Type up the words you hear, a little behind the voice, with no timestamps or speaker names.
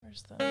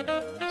Where's the...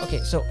 Okay,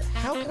 so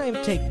how can I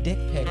take dick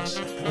pics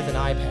with an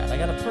iPad? I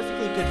got a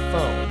perfectly good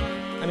phone.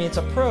 I mean, it's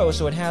a Pro,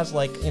 so it has,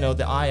 like, you know,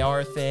 the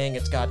IR thing.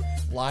 It's got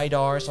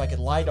LiDAR, so I could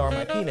LiDAR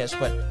my penis.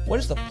 But what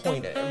is the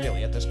point,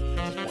 really, at this point?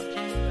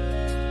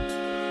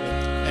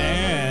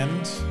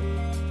 And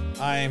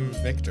I'm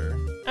Victor.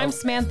 I'm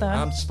Samantha.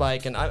 I'm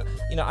Spike, and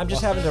I'm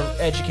just having to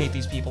educate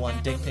these people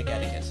on dick pic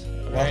etiquette.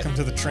 Welcome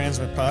to the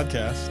Transmit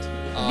Podcast.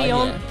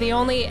 The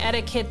only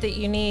etiquette that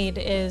you need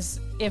is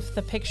if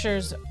the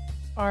pictures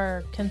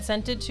are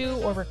consented to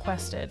or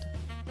requested.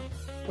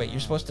 Wait, you're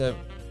supposed to...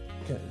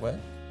 What?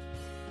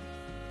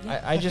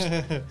 I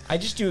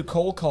just do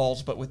cold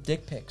calls, but with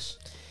dick pics.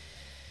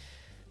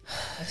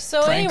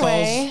 So Prank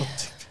anyway...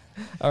 calls.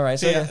 All right,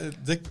 so...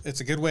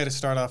 It's a good way to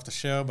start off the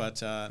show,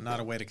 but not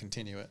a way to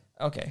continue it.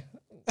 Okay.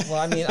 Well,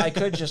 I mean, I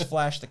could just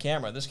flash the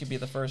camera. This could be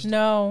the first...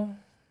 No.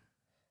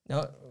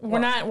 No? We're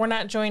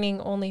not joining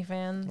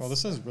OnlyFans. Well,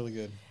 this is really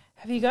good.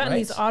 Have you gotten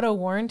these auto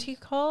warranty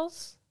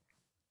calls?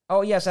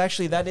 Oh, yes,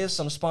 actually, that is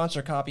some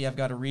sponsor copy I've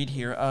got to read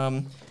here.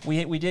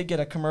 We did get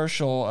a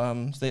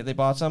commercial. They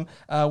bought some.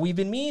 We've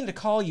been meaning to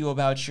call you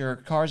about your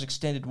car's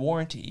extended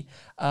warranty.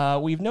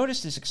 We've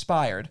noticed it's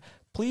expired.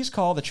 Please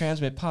call the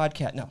Transmit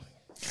Podcast. No.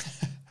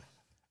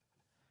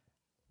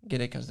 Get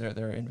it? Because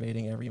they're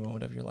invading every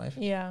moment of your life.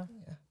 Yeah.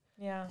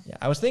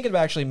 I was thinking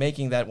about actually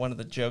making that one of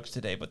the jokes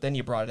today, but then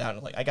you brought it out, and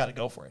I'm like, I got to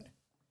go for it.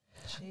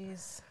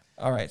 Jeez.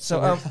 All right,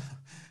 so...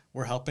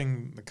 We're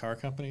helping the car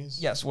companies?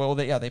 Yes, well,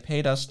 they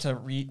paid us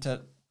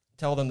to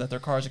tell them that their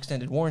car's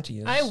extended warranty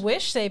is... I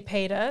wish they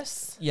paid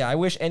us. Yeah, I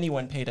wish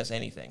anyone paid us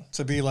anything.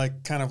 To be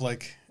kind of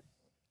like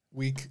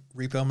weak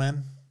repo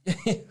men?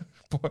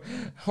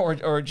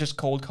 or just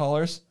cold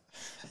callers.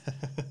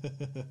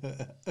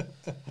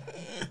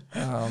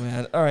 Oh,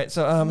 man. All right,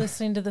 so...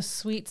 Listening to the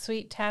sweet,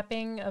 sweet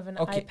tapping of an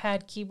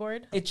iPad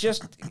keyboard. I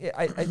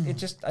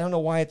don't know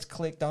why it's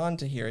clicked on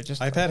to here.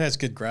 iPad has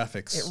good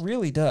graphics. It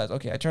really does.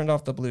 Okay, I turned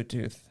off the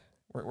Bluetooth.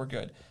 We're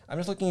good. I'm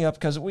just looking up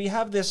because we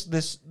have this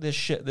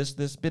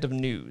bit of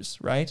news,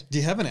 right? Do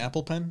you have an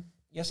Apple Pen?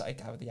 Yes, I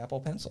have the Apple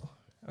Pencil.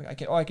 I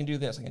can do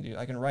this.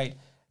 I can write.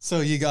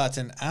 So you got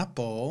an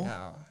Apple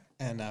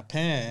and a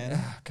pen.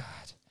 Oh God.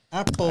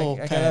 Apple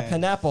I Pen. got a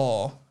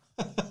pineapple.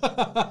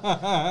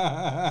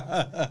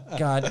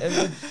 God,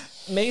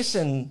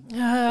 Mason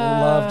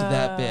loved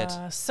that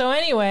bit. So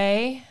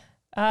anyway,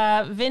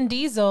 Vin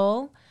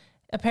Diesel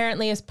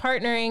apparently is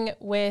partnering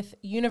with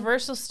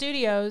Universal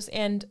Studios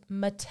and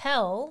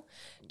Mattel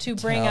to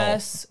bring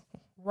us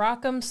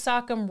Rock'em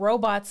Sock'em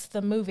Robots,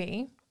 the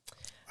movie.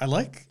 I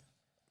like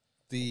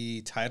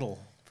the title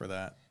for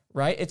that.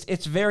 Right?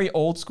 It's very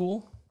old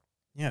school.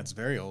 Yeah, it's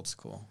very old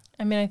school.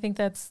 I mean, I think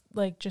that's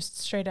like just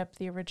straight up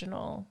the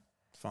original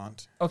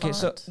font. Okay,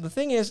 so the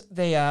thing is,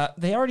 they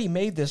already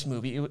made this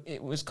movie.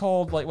 It was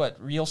called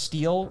Real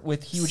Steel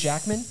with Hugh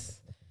Jackman.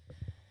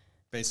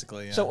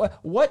 Basically, yeah. So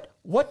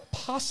what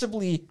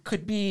possibly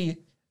could be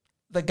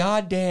the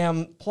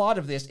goddamn plot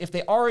of this if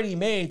they already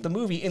made the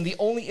movie in the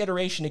only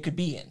iteration it could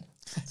be in?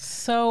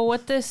 So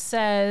what this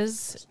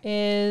says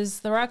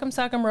is the Rock'em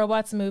Sock'em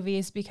Robots movie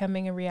is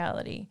becoming a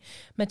reality.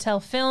 Mattel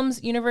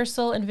Films,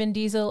 Universal, and Vin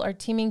Diesel are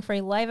teaming for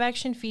a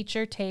live-action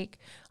feature take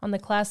on the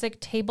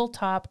classic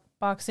tabletop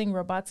boxing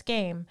robots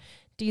game.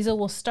 Diesel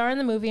will star in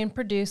the movie and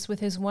produce with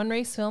his One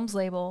Race Films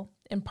label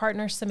and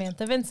partner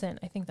Samantha Vincent.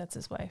 I think that's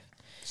his wife.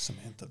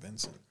 Samantha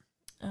Vincent.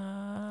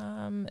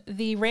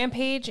 The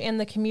Rampage and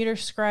the commuter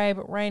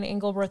scribe Ryan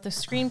Engel wrote the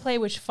screenplay,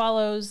 which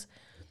follows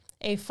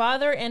a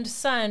father and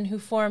son who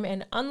form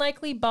an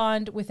unlikely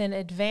bond with an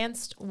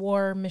advanced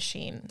war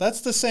machine.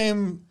 That's the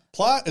same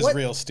plot as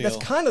Real Steel.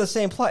 That's kind of the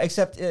same plot,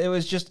 except it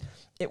was just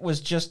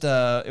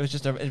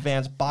an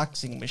advanced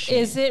boxing machine.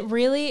 Is it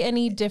really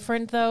any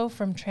different though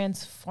from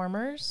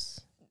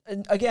Transformers?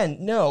 Again,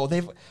 no.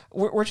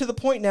 We're to the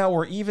point now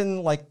where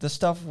even like the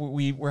stuff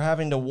we're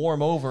having to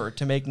warm over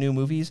to make new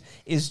movies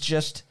is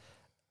just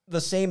the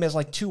same as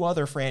like two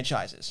other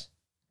franchises.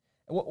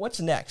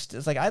 What's next?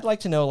 It's like I'd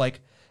like to know,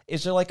 like,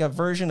 is there like a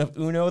version of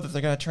Uno that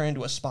they're going to turn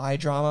into a spy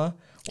drama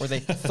where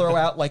they throw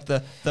out like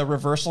the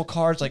reversal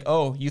cards, like,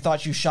 oh, you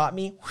thought you shot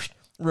me?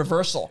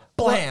 Reversal.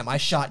 Blam, I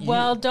shot you.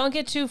 Well, don't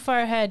get too far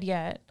ahead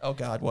yet. Oh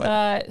God,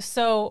 what?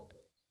 So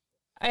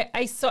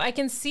I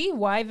can see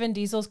why Vin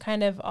Diesel's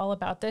kind of all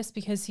about this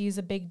because he's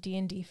a big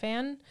D&D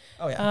fan.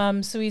 Oh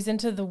yeah. So he's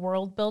into the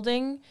world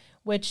building,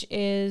 which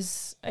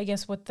is, I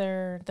guess, what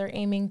they're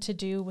aiming to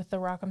do with the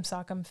Rock'em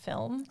Sock'em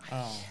film.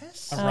 Oh,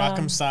 a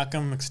Rock'em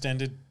Sock'em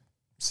extended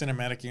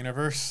cinematic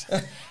universe.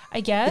 I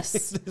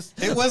guess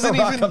it wasn't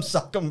even Rock'em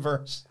Sock'em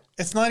verse.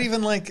 It's not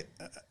even like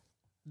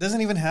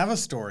doesn't even have a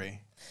story.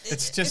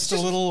 It's just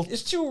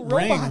it's two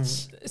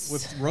robots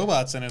with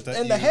robots in it,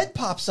 and the head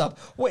pops up.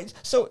 Wait,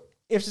 so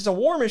if it's a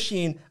war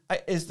machine,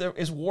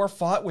 is war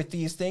fought with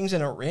these things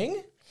in a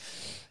ring?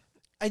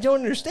 I don't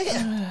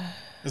understand.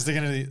 Is there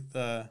going to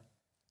be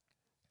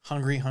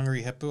Hungry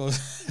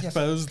Hippos. Yes.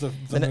 Hippos, the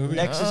movie.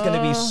 Next is going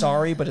to be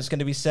Sorry, but it's going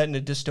to be set in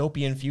a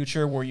dystopian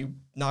future where you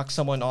knock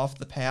someone off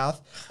the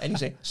path and you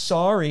say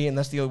sorry, and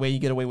that's the only way you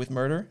get away with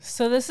murder.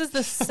 So this is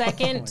the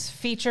second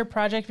feature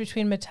project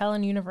between Mattel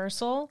and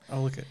Universal.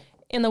 Oh, look at.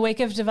 In the wake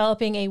of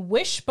developing a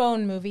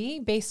Wishbone movie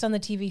based on the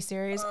TV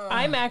series.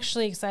 I'm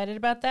actually excited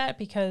about that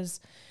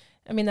because,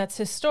 I mean, that's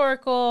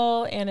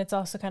historical and it's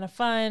also kind of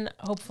fun.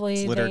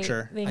 Hopefully, It's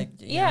literature.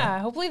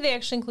 Hopefully they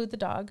actually include the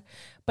dog.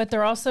 But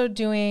they're also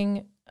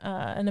doing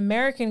an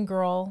American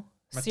Girl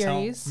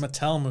series.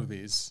 Mattel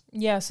movies.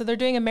 Yeah, so they're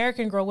doing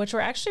American Girl, which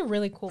were actually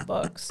really cool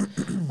books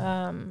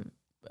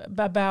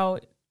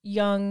about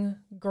young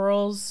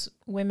girls,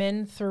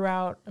 women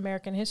throughout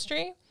American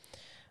history.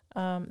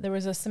 There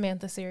was a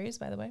Samantha series,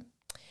 by the way.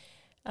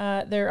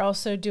 They're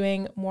also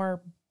doing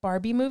more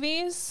Barbie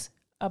movies,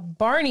 a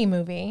Barney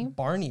movie,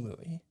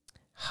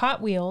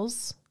 Hot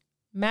Wheels,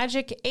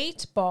 Magic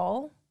 8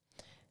 Ball,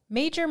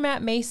 Major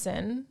Matt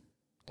Mason.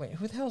 Wait,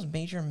 who the hell is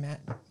Major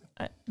Matt?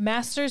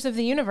 Masters of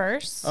the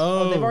Universe.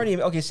 Oh, they've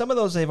already. Okay, some of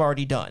those they've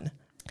already done.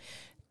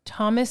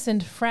 Thomas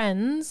and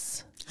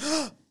Friends.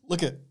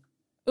 Look at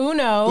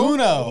Uno.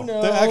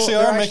 They actually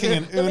are making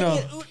an Uno.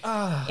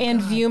 And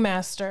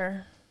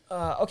Viewmaster.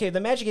 Okay, the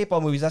Magic 8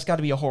 Ball movies, that's got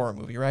to be a horror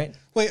movie, right?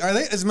 Wait,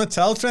 is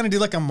Mattel trying to do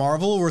like a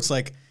Marvel where it's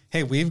like,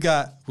 hey, we've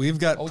got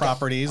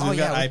properties, we've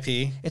got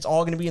IP. It's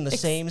all going to be in the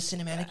same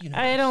cinematic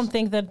universe. I don't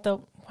think that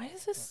why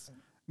is this?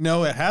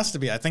 No, it has to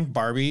be. I think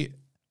Barbie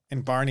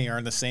and Barney are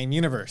in the same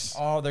universe.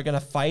 Oh, they're going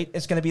to fight?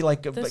 It's going to be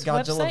like This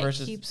Godzilla website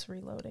versus... keeps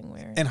reloading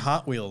weird. And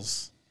Hot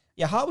Wheels.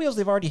 Yeah, Hot Wheels,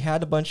 they've already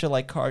had a bunch of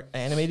like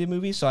animated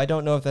movies, so I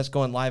don't know if that's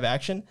going live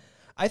action.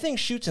 I think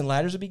Chutes and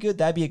Ladders would be good.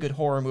 That'd be a good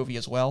horror movie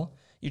as well.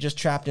 You're just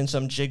trapped in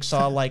some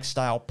Jigsaw-like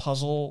style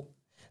puzzle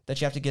that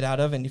you have to get out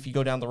of, and if you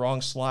go down the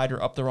wrong slide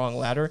or up the wrong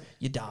ladder,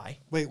 you die.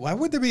 Wait, why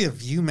would there be a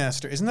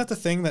Viewmaster? Isn't that the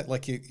thing that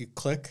like you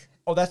click?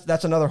 Oh,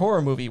 that's another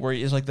horror movie where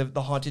it's like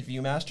the haunted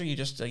Viewmaster. You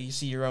just you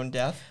see your own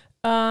death.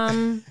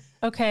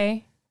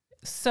 Okay.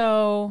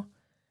 So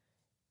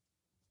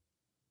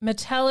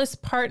Mattel is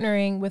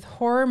partnering with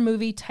horror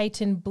movie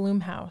titan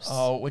Blumhouse.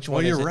 Oh, which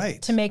one? Well, is you're it?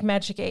 right. To make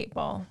Magic 8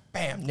 Ball.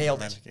 Bam, nailed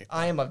it. Magic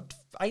 8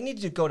 I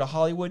need to go to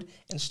Hollywood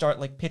and start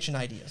like pitching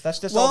ideas.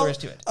 That's all there is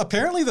to it.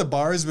 Apparently the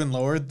bar has been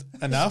lowered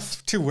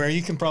enough to where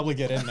you can probably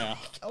get in now.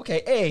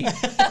 Okay, A, eat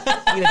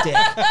a dick.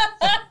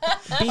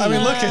 B, I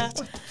mean, look at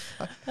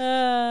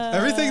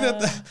everything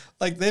that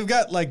like they've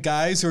got like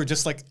guys who are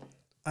just like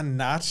a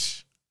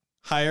notch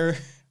higher.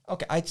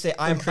 Okay, I'd say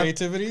I'm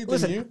creativity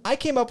listen, than you. I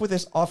came up with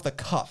this off the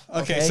cuff.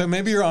 Okay, so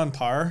maybe you're on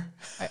par.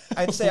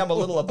 I'd say I'm a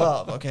little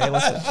above. Okay,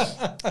 listen.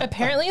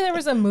 Apparently there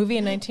was a movie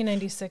in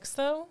 1996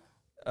 though.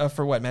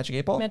 For what, Magic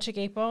 8 Ball? Magic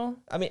 8 Ball.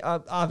 I mean,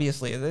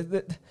 obviously,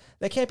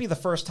 that can't be the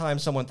first time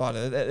someone thought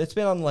of it. It's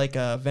been on like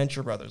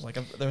Venture Brothers. Like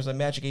there's a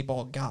Magic 8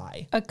 Ball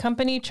guy. A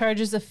company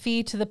charges a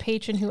fee to the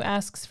patron who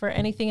asks for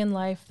anything in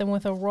life. Then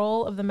with a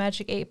roll of the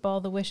Magic 8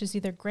 Ball, the wish is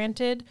either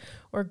granted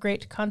or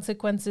great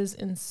consequences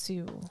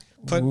ensue.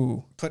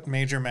 Put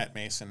Major Matt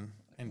Mason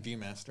and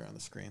Viewmaster on the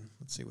screen.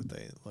 Let's see what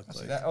they look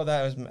like. I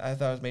thought it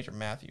was Major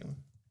Matthew.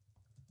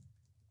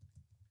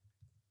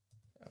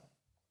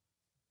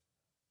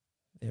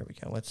 There we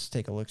go. Let's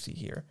take a look-see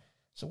here.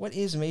 So what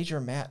is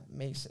Major Matt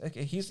Mason?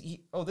 Okay,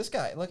 this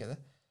guy. Look at that.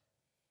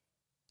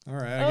 All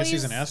right, I guess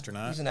he's an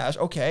astronaut. He's an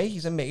astronaut. Okay,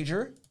 he's a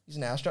major. He's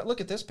an astronaut.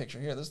 Look at this picture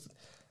here.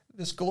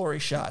 This glory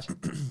shot.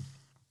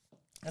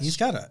 He's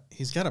got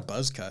a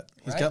buzz cut.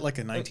 He's got like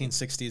a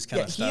 1960s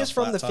kind of stuff. Yeah, he is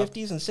from the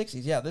 50s and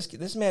 60s. Yeah,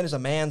 this man is a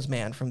man's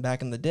man from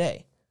back in the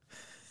day.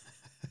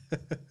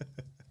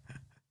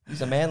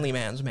 He's a manly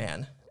man's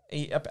man.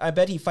 I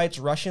bet he fights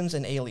Russians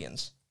and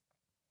aliens.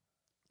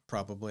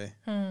 Probably.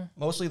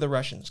 Mostly the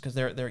Russians, because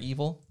they're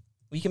evil.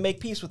 We can make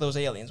peace with those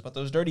aliens, but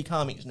those dirty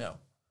commies, no.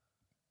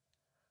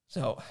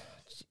 So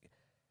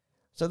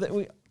that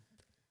we.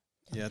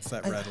 Yeah, it's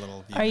that red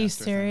little. Are you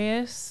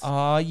serious?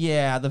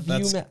 Yeah,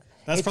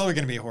 That's probably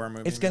going to be a horror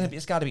movie. It's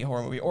got to be a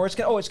horror movie, or it's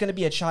going to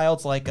be a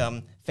child's like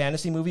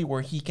fantasy movie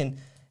where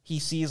he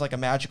sees like a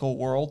magical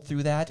world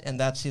through that, and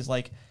that's his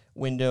like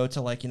window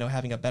to like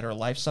having a better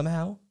life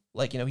somehow.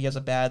 Like he has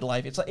a bad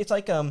life. It's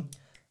like The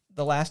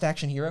Last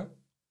Action Hero.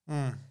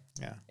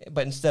 Yeah.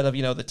 But instead of,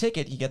 the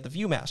ticket, you get the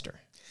Viewmaster.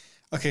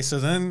 Okay, so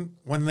then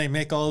when they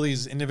make all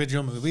these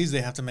individual movies,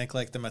 they have to make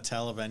like the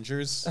Mattel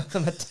Avengers.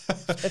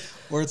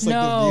 Where it's like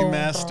the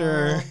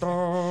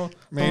Viewmaster,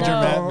 Major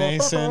Matt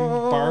Mason,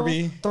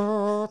 Barbie.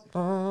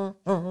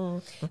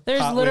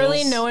 There's Hot literally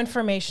Wheels. no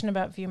information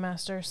about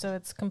Viewmaster, so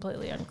it's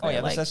completely unclear.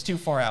 Oh yeah, that's too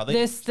far out.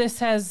 This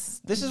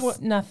is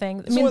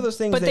nothing. This is one of those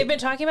things but they've been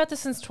talking about this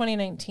since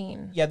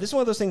 2019. Yeah, this is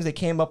one of those things they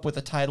came up with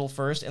a title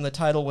first, and the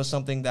title was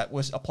something that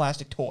was a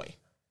plastic toy.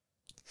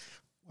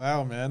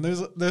 Wow, man,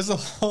 there's a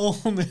whole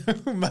new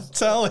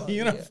Mattel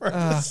universe.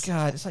 Oh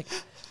God, it's like,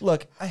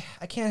 look,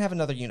 I can't have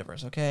another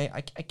universe, okay?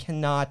 I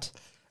cannot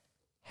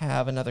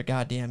have another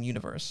goddamn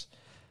universe.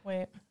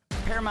 Wait.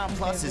 Paramount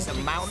Plus is a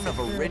mountain of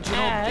original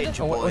Ad.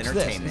 bingeable What's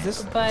entertainment. this?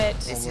 Is this But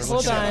This is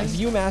hold on.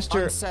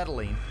 Viewmaster?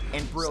 unsettling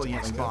and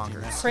brilliantly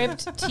bonkers.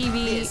 Crypt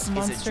TV This is a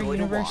Monster joy to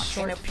Universe watch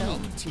short and a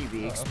film. peak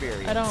TV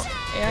experience. I don't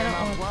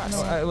Paramount want.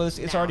 Plus. No. Well,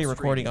 it's already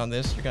recording on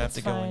this. You're gonna have to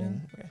It's go in. fine.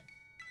 And, okay.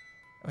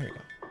 Oh, here you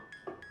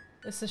go.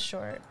 This is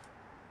short.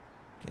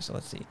 Okay, so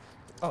let's see.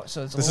 Oh,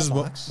 so it's a This is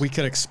little what box. we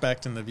could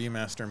expect in the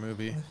Viewmaster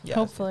movie. Yeah,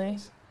 Hopefully.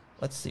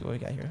 Let's see what we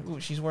got here.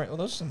 Ooh, she's wearing. Oh,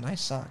 those are some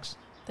nice socks.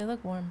 They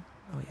look warm.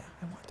 Oh yeah,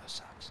 I want those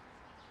socks.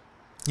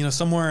 You know,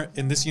 somewhere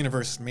in this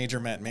universe, Major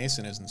Matt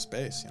Mason is in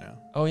space. You know,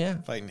 Oh yeah.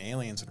 fighting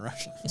aliens and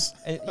Russians.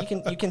 And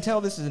you can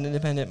tell this is an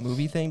independent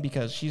movie thing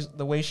because she's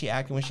the way she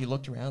acted when she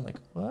looked around, like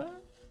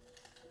what?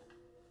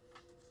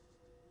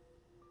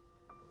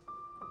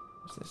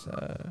 What's this?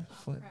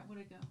 Flip.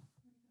 Where'd it go?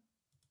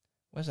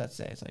 What does that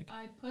say? It's like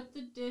I put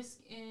the disc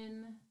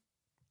in.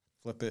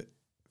 Flip it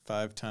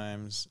 5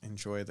 times.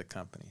 Enjoy the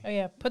company. Oh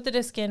yeah, put the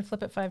disc in,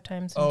 flip it 5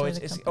 times. oh, enjoy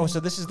the it's company.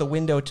 so this is the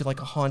window to like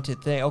a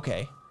haunted thing.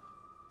 Okay.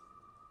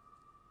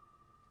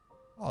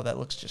 Oh, that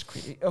looks just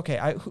creepy.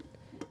 Okay,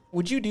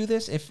 would you do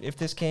this if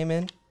this came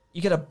in?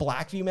 You get a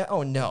black view map.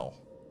 Oh no.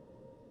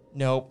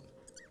 Nope.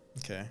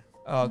 Okay.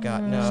 Oh god,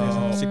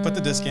 She no. put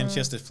the disc in. She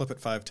has to flip it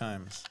 5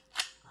 times.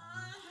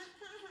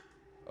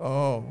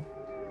 Oh.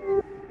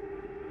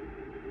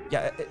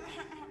 Yeah.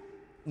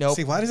 Nope.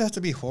 See, why does it have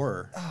to be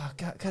horror? Oh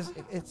god, because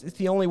it's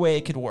the only way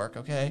it could work.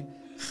 Okay.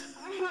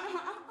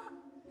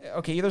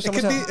 Okay, either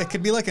It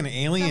could be like an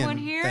alien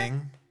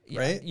thing,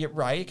 right? You're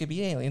right. It could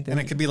be alien thing.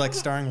 And it could be like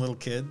starring little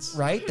kids.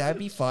 right. That'd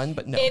be fun,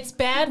 but no. It's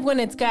bad when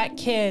it's got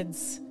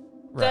kids.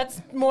 Right.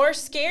 That's more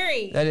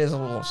scary. That is a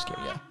little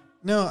scary. Yeah.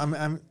 No,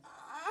 I'm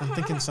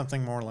thinking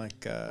something more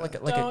like Like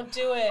Don't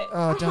do it.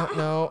 Oh, don't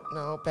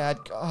no bad.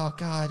 Oh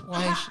god,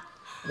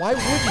 why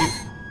would you?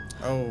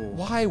 oh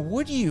Why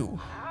would you?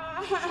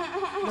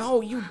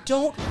 No, you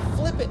don't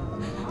flip it.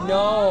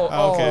 No.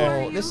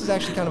 Okay. Oh, this is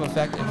actually kind of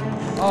effective.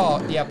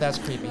 Oh, yep, that's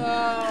creepy.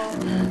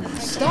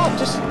 Stop.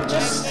 Just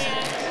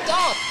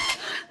stop.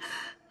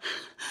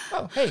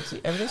 Oh, hey, see,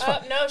 everything's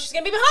fine. No, she's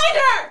gonna be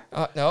behind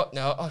her. No.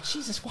 Oh,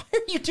 Jesus, why are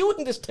you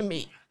doing this to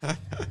me?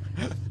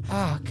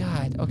 Oh,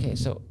 God. Okay,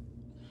 so.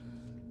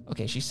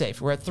 Okay, she's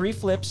safe. We're at 3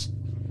 flips.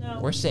 No.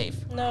 We're safe.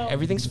 No.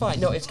 Everything's fine.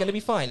 No, it's going to be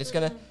fine. It's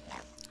going to.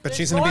 But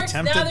she's gonna be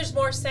tempted. Now there's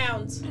more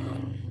sounds.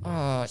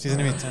 She's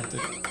gonna be tempted.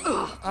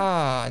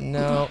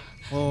 No.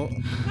 Well,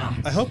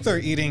 I hope they're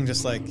eating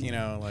just like, you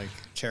know, like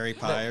cherry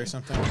pie or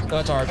something. No,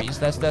 it's Arby's.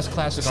 That's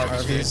classic Just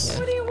Arby's. Arby's. food,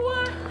 What do you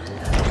want?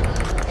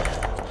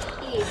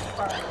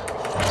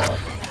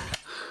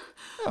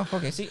 Oh,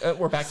 okay. See,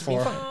 we're back to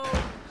being 4.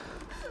 fine.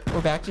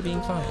 We're back to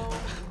being fine.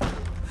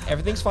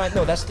 Everything's fine.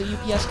 No, that's the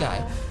UPS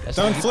guy. That's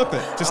Don't the flip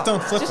it. Just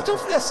don't flip Just it.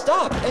 don't. Yeah,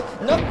 stop.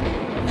 No.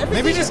 Maybe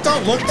everything- just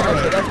don't look through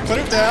Okay, it. that's- Put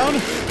it down.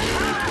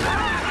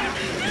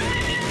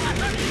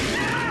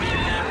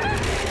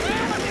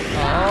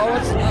 Oh,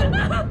 what's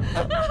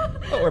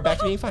oh, we're back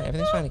to being fine.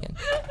 Everything's fine again.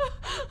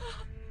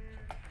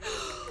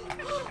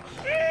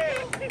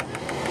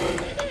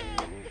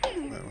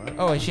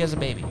 Oh, and she has a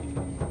baby.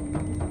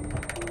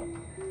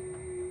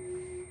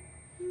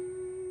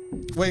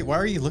 Wait, why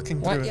are you looking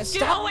What? through Yeah, it?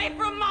 stop. away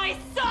from my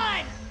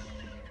son!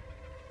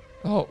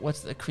 Oh, what's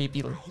the creepy?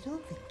 I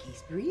don't think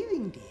he's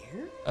breathing,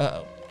 dear.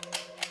 Uh oh.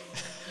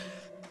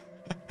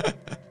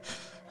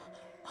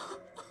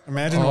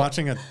 Imagine Oh.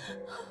 watching a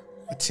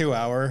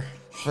 2-hour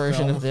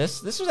Version film. of this.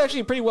 This was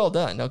actually pretty well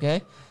done.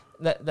 Okay.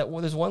 Well,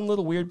 there's one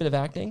little weird bit of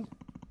acting.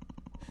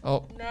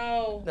 Oh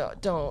No. no!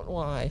 Don't.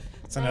 Why?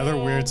 It's another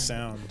weird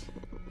sound.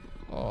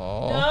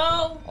 Oh.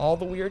 No. All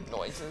the weird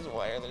noises.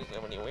 Why are there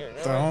so many weird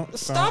noises? Don't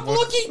Stop look.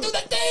 looking through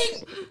the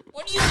thing!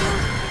 What are you doing?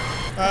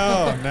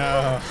 Oh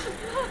no.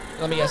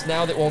 Let me guess.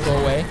 Now that won't go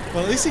away.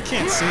 Well, at least he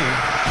can't see.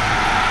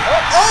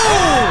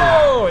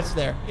 Oh! It's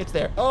there. It's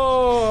there.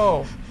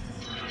 Oh!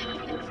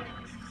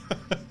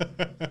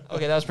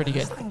 Okay, that was pretty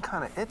good. Thing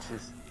kind of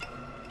itches.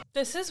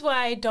 This is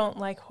why I don't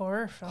like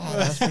horror films. Oh,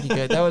 that was pretty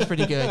good. That was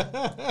pretty good.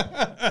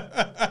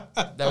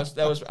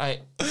 That was. I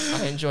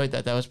enjoyed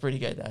that. That was pretty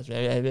good. That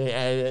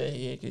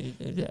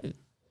was.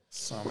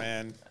 So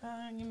man.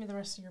 Give me the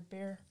rest of your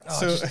beer. Oh,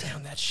 So- just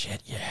down that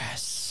shit.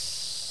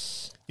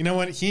 Yes. You know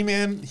what?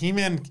 He-Man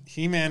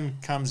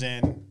comes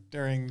in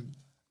during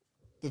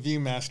the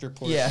Viewmaster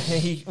portion. Yeah,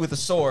 he with a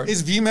sword.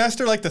 Is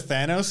Viewmaster like the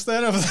Thanos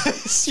then of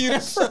this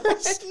universe?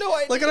 No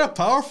idea. Look at how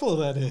powerful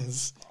that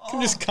is. Can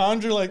just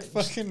conjure like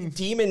fucking.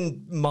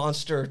 Demon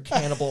monster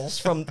cannibals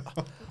from.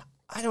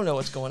 I don't know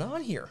what's going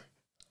on here.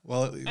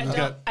 Well, we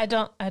got I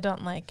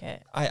don't like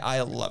it. I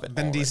love it.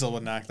 Vin already. Diesel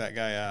would knock that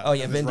guy out. Oh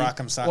yeah, with his Vin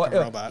Rock'em Diesel. Sock'em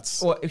Well,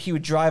 robots. Well, he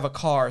would drive a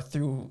car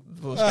through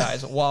those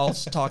guys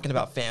whilst talking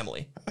about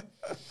family.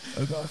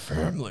 I got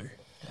family.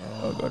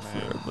 I got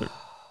family.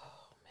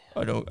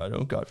 I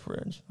don't got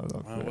friends. I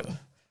got family.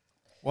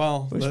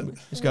 Well,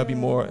 It's got to be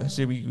more.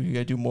 See, we got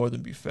to do more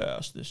than be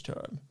fast this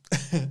time.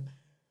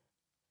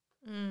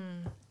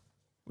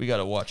 We got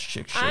to watch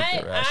chicks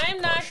shake their ass.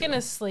 I'm not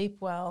gonna sleep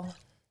well.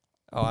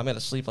 Oh, I'm gonna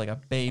sleep like a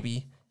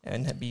baby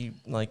and be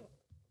like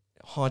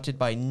haunted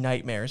by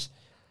nightmares.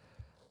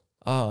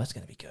 Oh, that's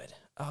gonna be good.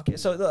 Okay,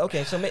 so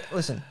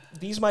listen,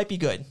 these might be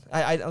good.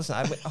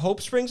 Listen.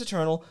 Hope springs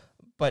eternal,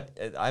 but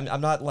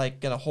I'm not like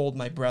gonna hold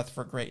my breath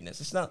for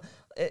greatness. It's not.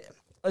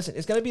 Listen,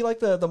 it's gonna be like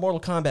the Mortal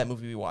Kombat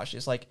movie we watched.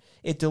 It's like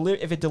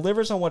if it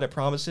delivers on what it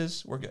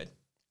promises, we're good.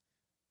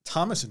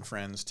 Thomas and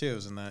Friends too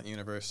is in that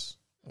universe.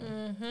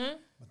 Mm-hmm.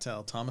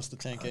 Mattel, Thomas the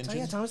Tank Engine. Oh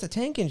yeah, Thomas the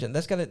Tank Engine.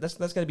 That's gonna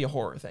be a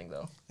horror thing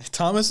though.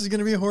 Thomas is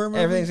gonna be a horror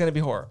movie. Everything's gonna be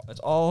horror. It's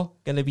all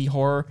gonna be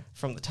horror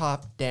from the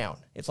top down.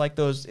 It's like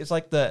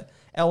the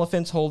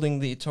elephants holding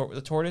the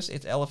tortoise.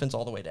 It's elephants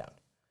all the way down.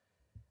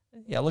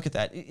 Yeah, look at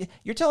that.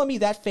 You're telling me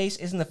that face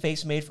isn't the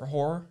face made for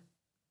horror?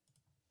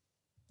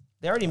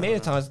 They already made a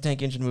Thomas the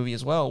Tank Engine movie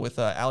as well with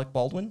Alec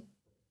Baldwin.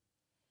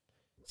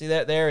 See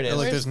that? There it is. Oh,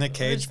 look, there's Nick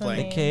Cage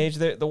playing. Nick Cage.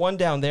 The one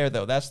down there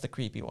though, that's the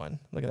creepy one.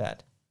 Look at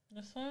that.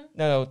 This one?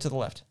 No, to the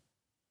left.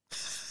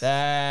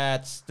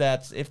 That's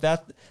if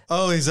that.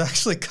 Oh, he's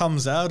actually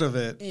comes out of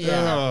it.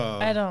 Yeah. Oh.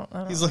 I don't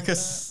He's like a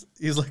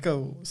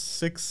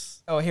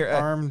six. Oh, here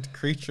armed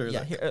creature.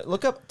 Yeah, here.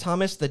 Look up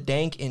Thomas the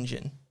Dank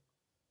Engine.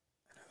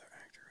 Another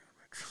actor who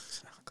met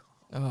drugs and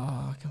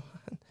alcohol. Oh, come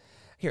on.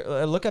 Here,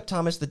 look up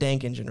Thomas the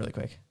Dank Engine really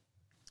quick.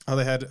 Oh,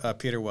 they had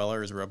Peter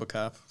Weller as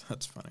RoboCop.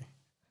 That's funny.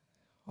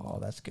 Oh,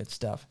 that's good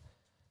stuff.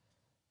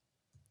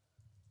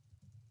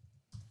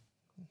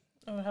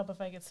 It would help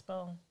if I could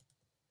spell.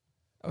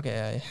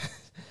 Okay.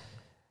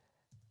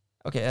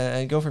 Okay,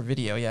 and go for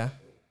video, yeah.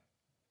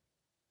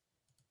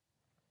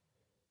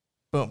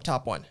 Boom,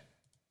 top one.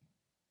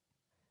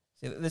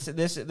 See, this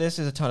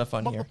is a ton of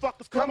fun here.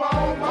 Come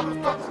on,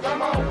 motherfuckers,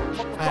 come on.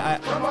 I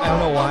don't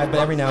know why, but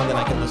every now and then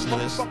I can listen to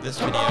this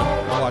video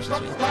or watch this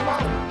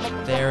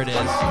video. There it is.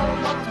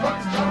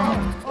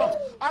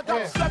 I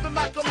got 7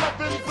 Mac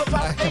 11s,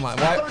 about Come on,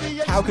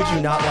 why? How could you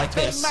not like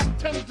this? Mac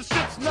 10s, the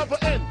shits never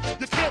end.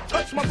 You can't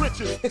touch my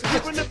riches.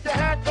 Even if you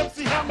had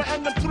MC Hammer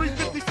and them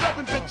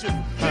 357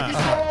 bitches. Biggie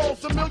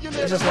Smalls, a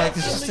millionaire. It's just like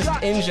this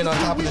engine on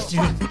top of this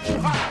dude.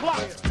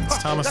 It's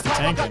Thomas the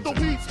Tank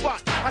Engine.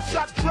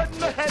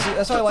 See,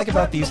 that's what I like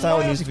about these style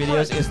of music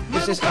videos is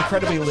it's just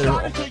incredibly literal.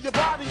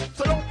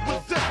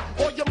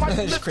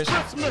 It's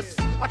Christmas.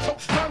 I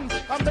tote guns,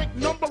 I make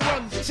number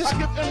runs. I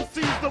give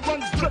MCs the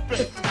runs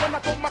dripping. When I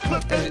throw my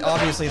clip And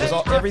obviously,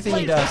 everything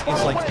he does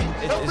is like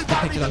it is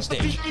depicted on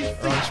stage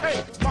or on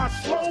screen.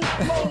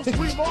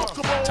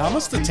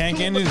 Thomas the Tank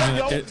Engine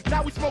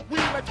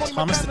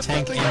Thomas the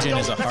Tank Engine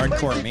is a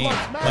hardcore meme.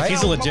 Like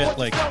he's a legit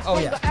like Oh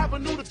yeah.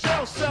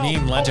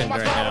 meme legend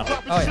right now.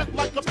 Oh yeah.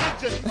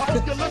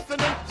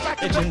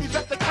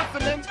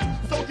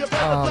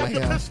 Oh my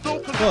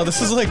god. Well,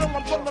 this is like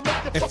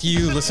if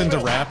you listen to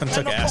rap and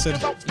took acid.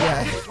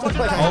 Yeah.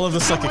 All of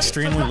this like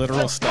extremely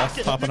literal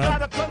stuff popping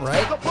up.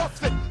 Right?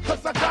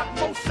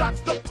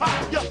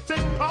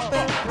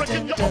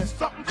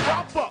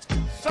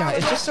 God,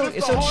 it's just so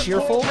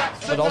cheerful,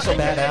 but also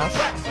badass.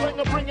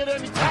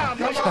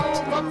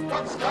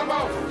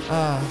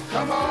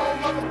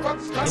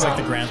 It's like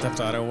the Grand Theft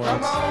Auto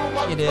world.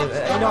 It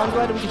is. I'm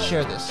glad we could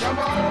share this.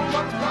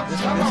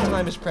 This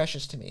time is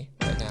precious to me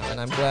right now, and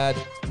I'm glad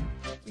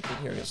we could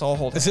hear this all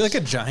whole time. Is he like a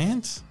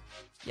giant?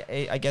 Yeah,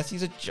 I guess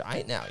he's a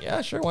giant now.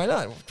 Yeah, sure, why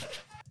not?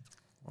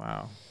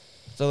 Wow.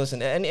 So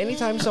listen, and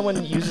anytime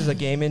someone uses a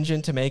game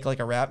engine to make like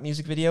a rap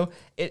music video,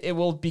 it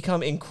will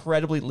become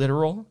incredibly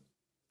literal.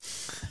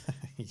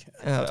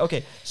 Yeah.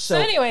 Okay, So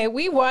anyway,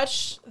 we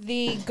watched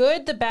The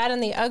Good, the Bad,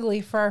 and the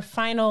Ugly for our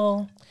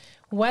final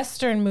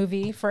Western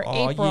movie for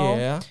April.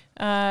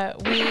 Yeah.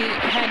 We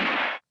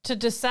had to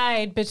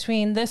decide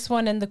between this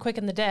one and The Quick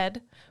and the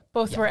Dead.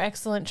 Both were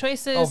excellent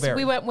choices. Oh, very.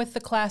 We went with the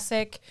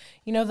classic,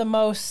 the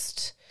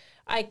most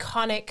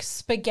iconic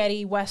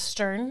spaghetti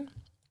Western.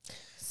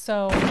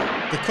 So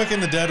The Quick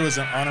and the Dead was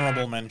an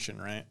honorable mention,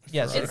 right?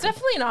 Yes. it's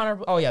definitely an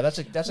honorable. Oh yeah, that's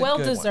a well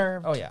good one.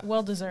 deserved. Oh yeah,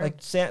 well deserved.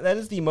 Like that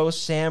is the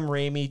most Sam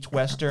Raimi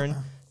Western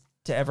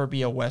to ever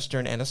be a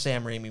Western and a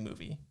Sam Raimi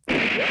movie.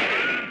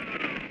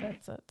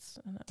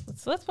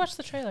 Let's watch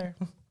the trailer.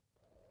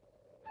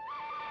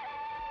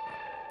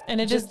 And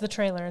it is the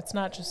trailer. It's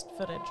not just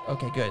footage.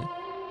 Okay, good.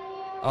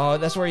 Oh,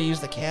 that's where he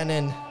used the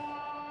cannon.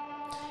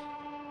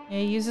 Yeah,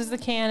 he uses the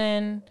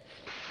cannon,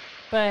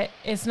 but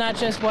it's not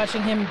just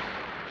watching him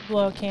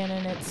blow a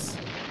cannon. It's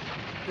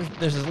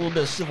There's a little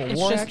bit of Civil It's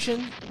War just-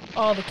 action.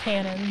 all the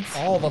cannons.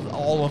 All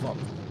of them.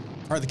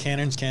 Are the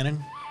cannons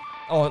canon?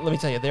 Oh, let me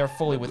tell you, they are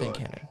fully within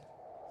canon.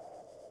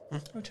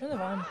 Oh, turn the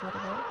volume up a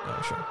little bit.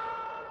 Yeah, sure.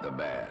 The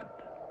bad,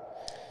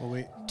 Well,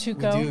 wait.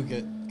 Tuco. We do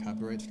get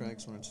copyright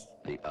strikes when it's.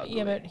 the ugly.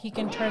 Yeah, but he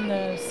can turn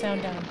the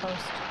sound down in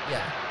post.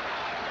 Yeah.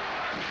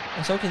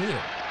 And so can you.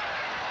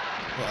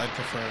 Well, I'd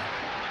prefer.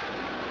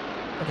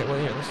 Okay, well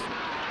here,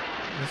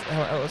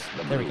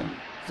 there we go.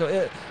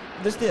 So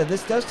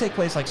this does take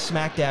place like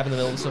smack dab in the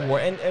middle of the Civil War,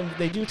 and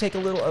they do take a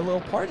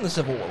little part in the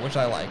Civil War, which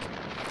I like.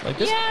 Like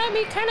this. Yeah, I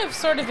mean, kind of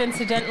sort of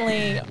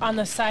incidentally on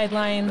the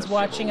sidelines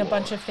watching a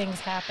bunch of things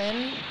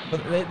happen.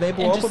 But they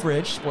blow And up a just-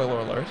 bridge. Spoiler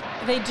alert.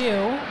 They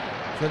do.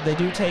 So they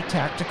do take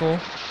tactical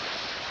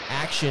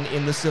action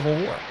in the Civil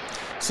War.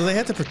 So they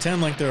had to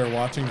pretend like they were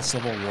watching the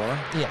Civil War.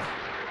 Yeah.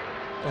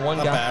 The one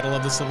a guy. battle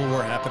of the Civil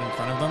War happened in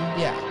front of them.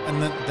 Yeah.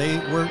 And then they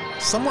were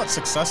somewhat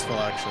successful,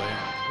 actually.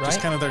 Just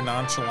Right? kind of their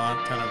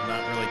nonchalant, kind of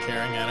not really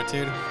caring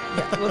attitude.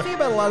 Yeah. Well, the thing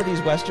about a lot of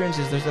these westerns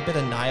is there's a bit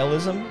of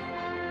nihilism.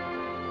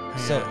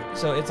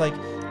 So it's like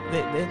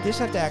they just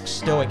have to act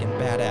stoic and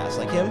badass.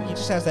 Like him, he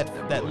just has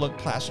that look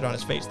plastered on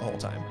his face the whole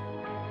time.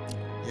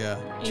 Yeah.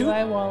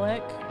 Eli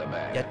Wallach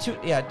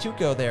Yeah,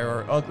 Tuco there,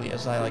 or Ugly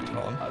as I like to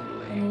call him.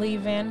 and Lee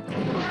Van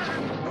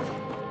Cleef.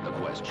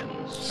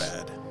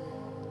 Bad.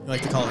 You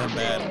like to call him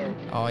bad.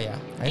 Oh yeah,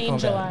 I call him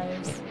Angel bad.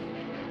 Eyes.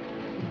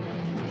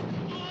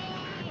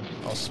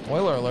 Oh,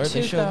 spoiler alert!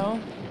 They showed,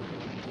 Tuco.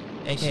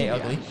 aka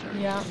Ugly.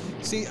 Yeah.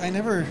 See, I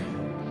never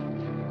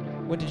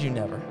What did you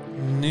never?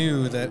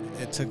 knew that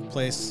it took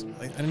place.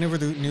 Like, I never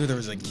knew there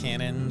was like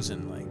cannons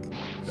and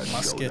like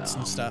muskets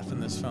and stuff in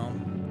this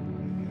film.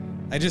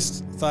 I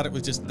just thought it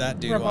was just that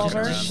dude walking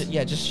Revolvers?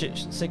 around.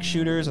 Just six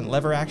shooters and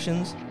lever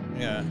actions.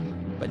 Yeah.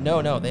 But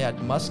no, they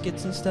had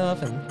muskets and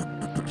stuff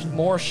and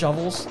more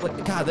shovels.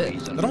 Like, God,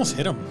 That almost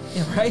hit him.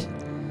 yeah, right?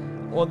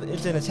 Well,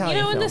 it's an Italian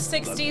You know, in the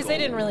film. 60s, they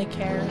didn't really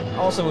care.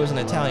 Also, it was an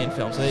Italian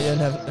film, so they didn't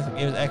have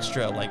it was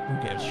extra. Like,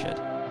 who gives a shit?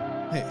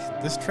 Hey,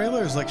 this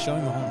trailer is like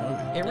showing the whole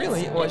movie. It really,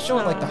 It's- well, it's it's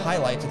showing like the not.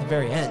 highlights at the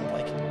very end,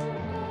 like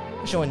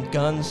showing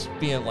guns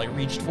being like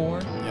reached for.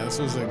 Yeah, this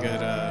was a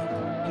good.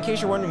 In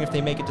case you're wondering if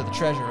they make it to the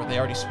treasure, they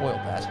already spoiled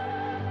that.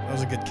 That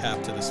was a good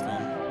cap to this film.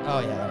 Oh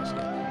yeah, that was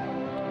good.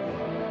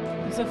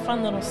 It was a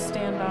fun little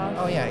standoff.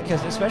 Oh yeah,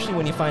 because especially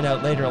when you find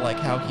out later, like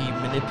how he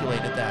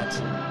manipulated that.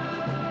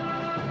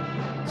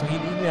 So he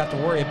didn't have to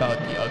worry about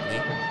the Ugly.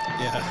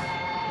 Yeah.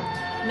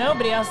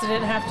 Nobody else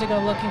didn't have to go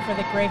looking for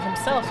the grave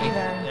himself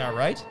either. Yeah,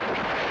 right.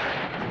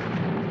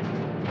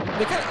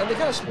 They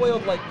kind of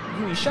spoiled like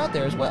who he shot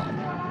there as well. Did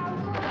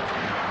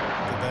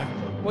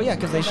they? Well, yeah,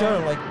 because they showed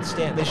him like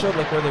they showed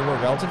like where they were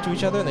relative to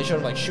each other, and they showed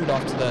him like shoot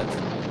off to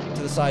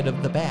the side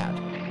of the bad.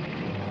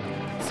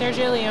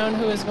 Sergio Leone,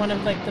 who was one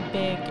of like the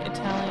big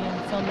Italian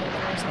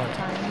filmmakers at the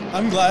time,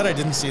 I'm glad I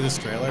didn't see this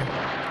trailer.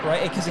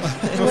 Right? Because would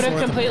Before have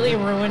the- completely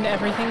ruined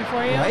everything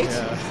for you. right?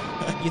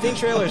 Yeah. You think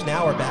trailers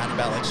now are bad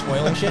about like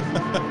spoiling shit?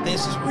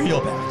 This is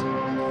real bad.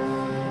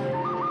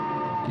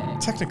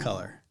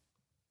 Technicolor.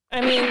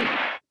 I mean,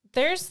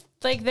 there's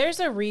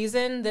a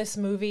reason this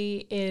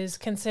movie is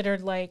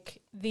considered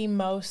like the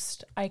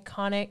most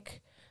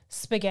iconic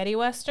spaghetti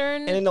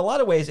western. And in a lot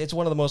of ways, it's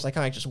one of the most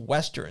iconic just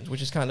westerns,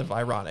 which is kind of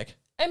ironic.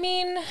 I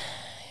mean,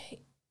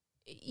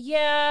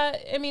 yeah,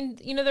 I mean,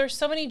 you know, there's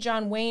so many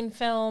John Wayne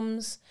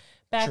films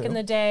back True. in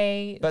the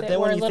day But that then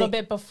were when a you little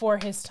think- bit before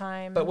his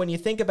time. But when you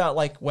think about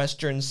like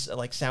westerns,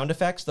 like sound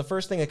effects, the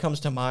first thing that comes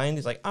to mind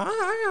is like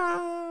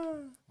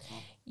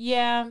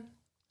yeah,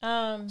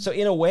 So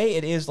in a way,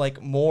 it is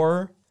like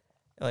more.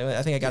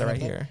 I think I got it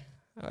right here.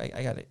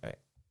 I got it.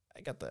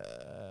 I got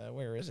the.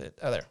 Where is it?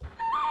 Oh, there.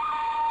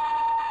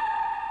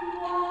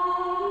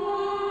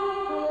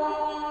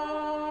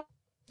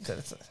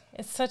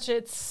 it's such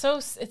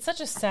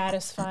a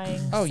satisfying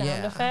Oh, sound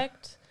yeah.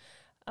 effect.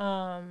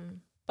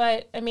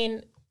 But I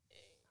mean,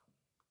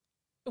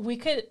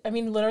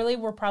 literally,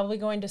 we're probably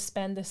going to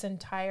spend this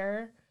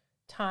entire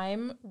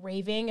time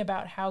raving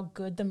about how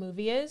good the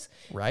movie is,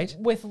 Right.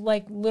 with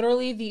like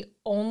literally the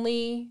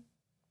only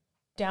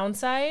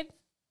downside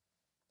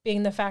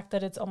being the fact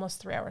that it's almost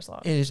 3 hours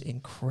long. It is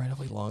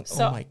incredibly long.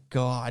 So- Oh my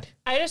god.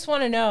 I just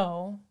want to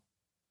know.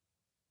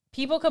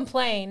 People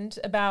complained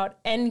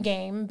about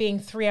Endgame being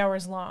 3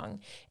 hours long,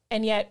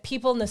 and yet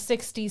people in the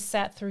 60s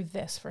sat through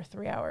this for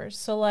 3 hours.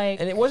 So, like,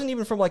 And it wasn't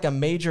even from like a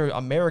major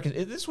American.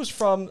 This was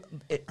from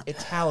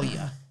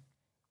Italia.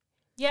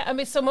 yeah, I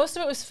mean, so most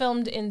of it was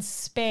filmed in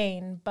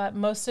Spain, but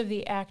most of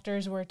the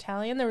actors were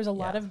Italian. There was a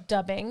lot Yeah. of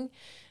dubbing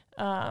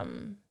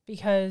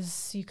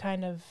because you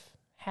kind of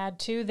had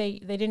to. They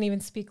didn't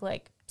even speak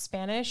like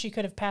Spanish. You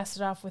could have passed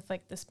it off with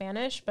like the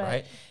Spanish, but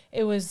Right.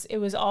 it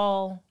was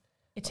all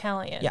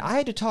Italian. Yeah, I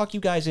had to talk you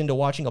guys into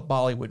watching a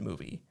Bollywood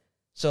movie.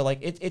 So like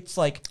it's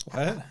like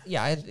What?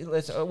 yeah,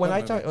 it's when I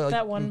movie? talk like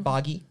That one-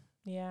 Boggy.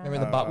 Yeah.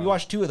 Remember the we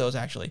watched 2 of those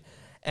actually,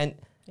 and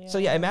so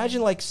yeah,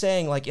 imagine like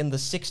saying like in the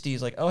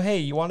 '60s like, oh hey,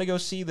 you want to go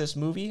see this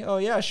movie? Oh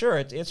yeah, sure.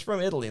 It's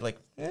from Italy. Like,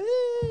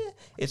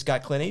 it's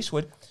got Clint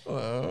Eastwood.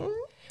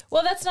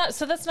 Well, that's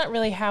not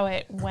really how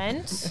it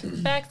went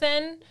back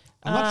then.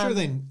 I'm not sure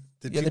they.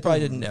 Did Yeah, they people probably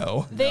didn't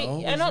know.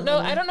 I don't know.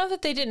 I don't know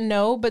that they didn't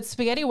know, but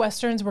spaghetti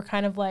westerns were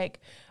kind of like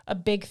a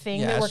big thing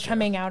Yeah, that were that's true.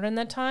 coming out in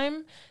that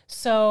time.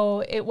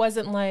 So it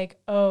wasn't like,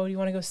 oh, do you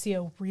want to go see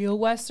a real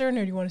western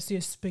or do you want to see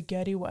a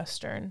spaghetti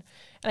western?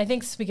 And I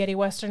think spaghetti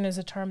western is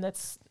a term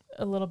that's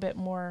a little bit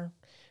more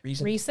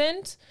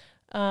recent.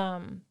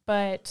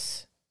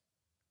 But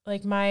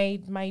like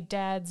my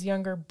dad's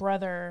younger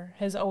brother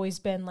has always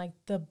been like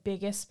the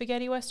biggest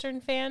spaghetti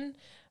western fan,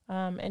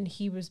 and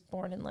he was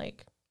born in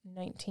like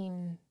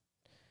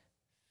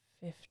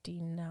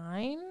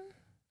 1959,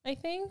 I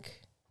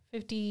think.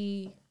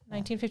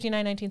 1959,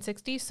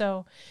 1960.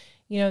 So,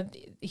 you know,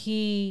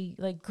 he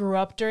like grew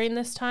up during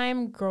this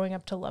time, growing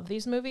up to love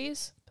these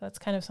movies. That's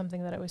kind of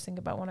something that I always think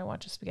about when I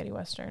watch a spaghetti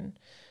western.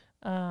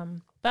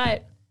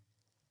 But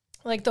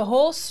like the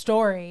whole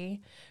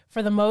story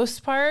for the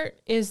most part,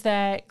 is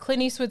that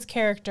Clint Eastwood's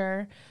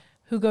character,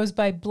 who goes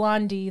by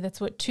Blondie,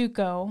 that's what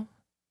Tuco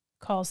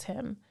calls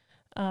him.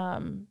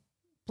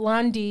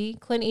 Blondie,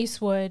 Clint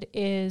Eastwood,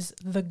 is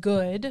the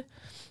good.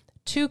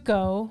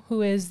 Tuco,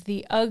 who is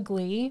the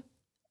ugly,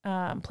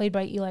 played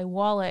by Eli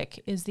Wallach,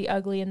 is the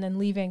ugly, and then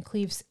Lee Van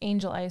Cleef's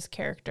Angel Eyes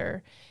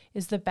character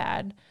is the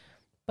bad.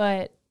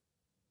 But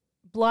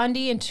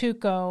Blondie and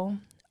Tuco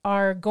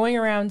are going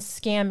around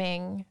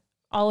scamming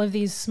all of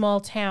these small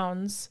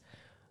towns,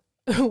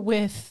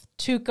 with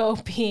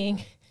Tuco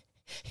being,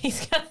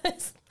 he's got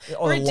this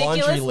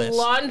ridiculous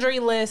laundry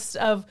list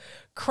of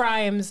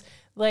crimes,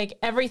 like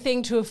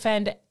everything to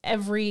offend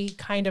every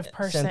kind of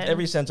person.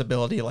 Every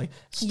sensibility, like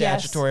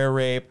statutory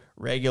rape,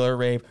 regular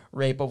rape,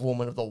 rape of a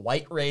woman of the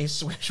white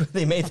race, which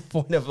they made the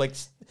point of like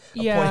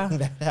pointing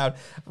that out,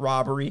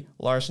 robbery,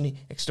 larceny,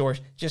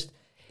 extortion, just...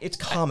 It's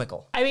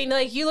comical. I mean,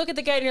 like, you look at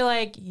the guy and you're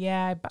like,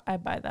 yeah, I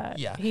buy that.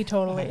 Yeah. He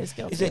totally is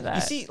guilty of that.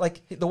 You see,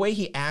 like, the way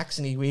he acts,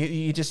 and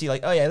you just see, like,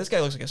 oh, yeah, this guy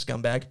looks like a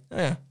scumbag. Oh,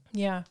 yeah.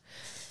 Yeah.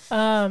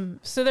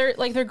 So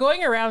they're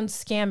going around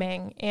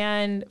scamming,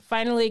 and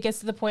finally it gets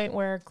to the point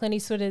where Clint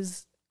Eastwood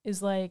is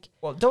like...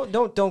 Well,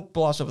 don't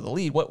gloss over the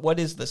lead. What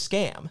is the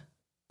scam?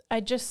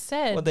 I just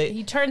said,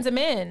 he turns him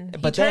in.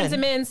 He turns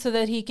him in so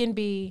that he can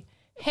be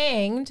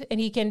hanged and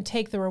he can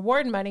take the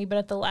reward money, but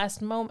at the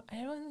last moment, I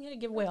don't want to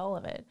give away all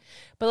of it,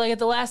 but like at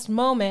the last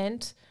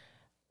moment,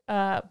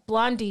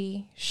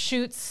 Blondie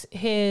shoots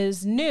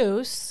his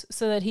noose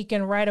so that he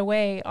can ride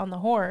away on the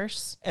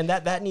horse. And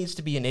that needs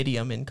to be an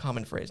idiom in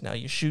common phrase. Now,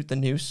 you shoot the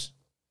noose.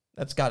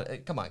 That's got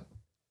it. Come on.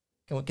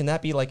 Can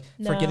that be like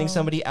for getting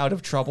somebody out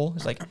of trouble?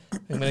 It's like,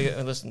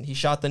 listen, he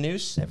shot the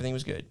noose. Everything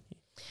was good.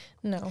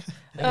 No. I think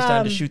it's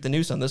time to shoot the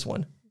noose on this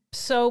one.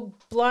 So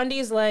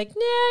Blondie's like, nah,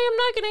 I'm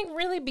not going to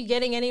really be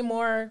getting any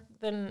more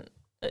than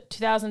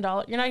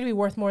 $2,000. You're not going to be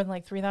worth more than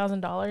like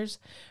 $3,000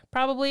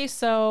 probably.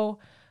 So,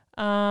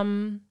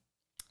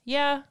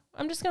 yeah,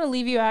 I'm just going to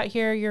leave you out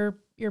here.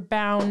 You're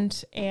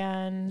bound,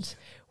 and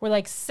we're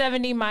like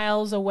 70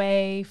 miles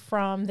away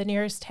from the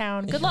nearest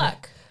town. Good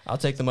luck. I'll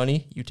take the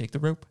money. You take the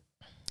rope.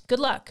 Good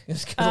luck.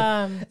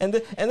 And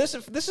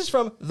this is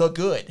from The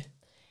Good.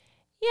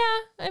 Yeah,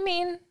 I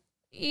mean,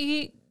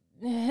 he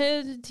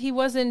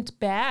wasn't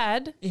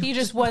bad. He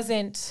just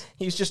wasn't.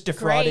 He was just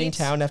defrauding great.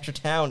 Town after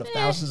town of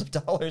thousands of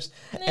dollars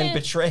and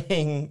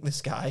betraying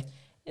this guy.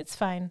 It's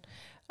fine.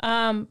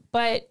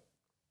 But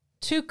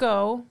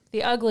Tuco,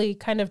 the ugly,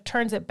 kind of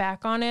turns it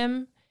back on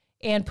him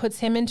and puts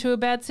him into a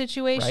bad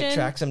situation. Right,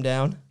 tracks him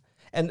down.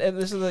 And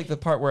this is like the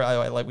part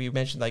where we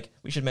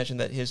should mention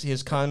that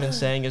his common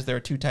saying is there are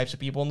two types of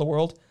people in the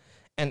world,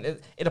 and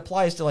it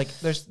applies to like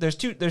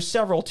there's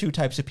several two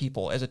types of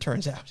people, as it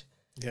turns out.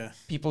 Yeah.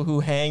 People who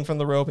hang from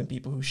the rope and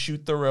people who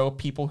shoot the rope,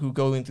 people who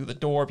go in through the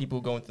door, people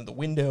who go in through the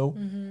window.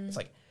 Mm-hmm. It's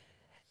like,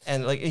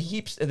 and like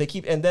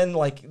and then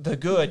like the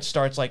good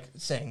starts like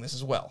saying this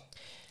as well.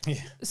 Yeah.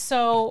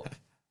 So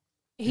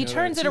he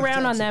turns it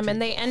around on them,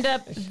 and they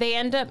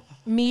end up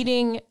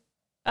meeting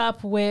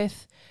up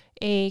with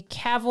a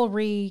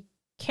cavalry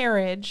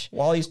carriage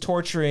while he's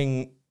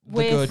torturing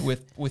the good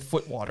with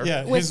foot water.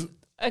 Yeah.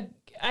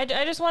 I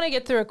just want to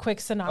get through a quick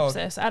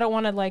synopsis. Okay. I don't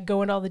want to like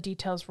go into all the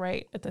details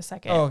right at the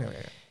second. Oh, okay.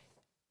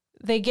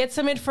 They get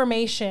some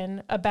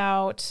information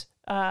about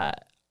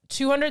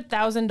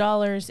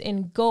 $200,000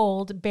 in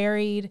gold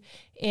buried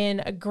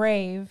in a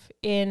grave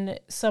in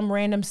some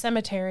random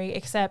cemetery,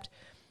 except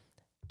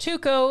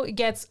Tuco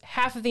gets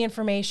half of the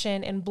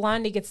information and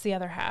Blondie gets the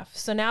other half.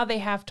 So now they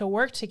have to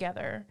work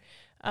together.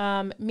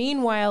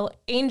 Meanwhile,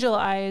 Angel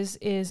Eyes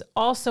is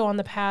also on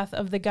the path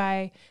of the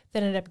guy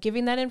that ended up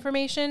giving that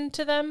information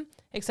to them,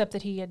 except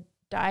that he had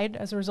died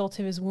as a result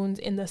of his wounds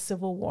in the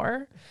Civil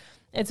War.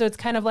 And so it's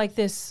kind of like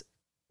this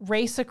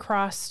race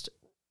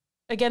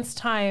against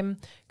time,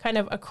 kind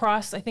of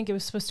across, I think it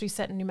was supposed to be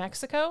set in New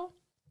Mexico,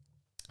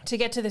 to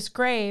get to this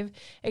grave,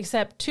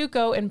 except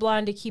Tuco and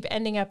Blondie keep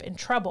ending up in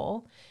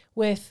trouble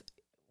with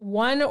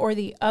one or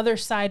the other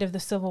side of the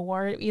Civil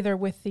War, either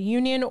with the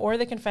Union or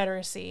the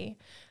Confederacy.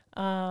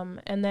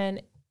 And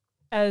then,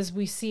 as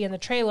we see in the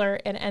trailer,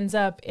 it ends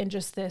up in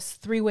just this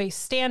three-way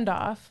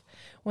standoff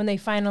when they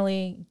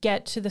finally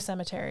get to the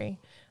cemetery.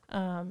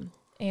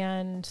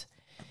 And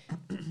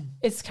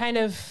it's kind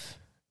of,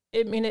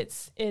 I mean,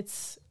 it's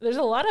there's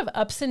a lot of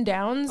ups and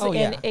downs,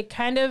 and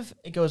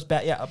it goes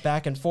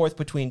back and forth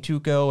between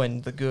Tuco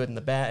and the good and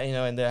the bad,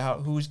 and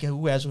who's got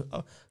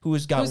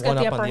one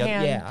up on the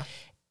other. Yeah,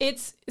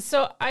 it's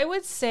so I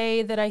would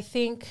say that I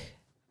think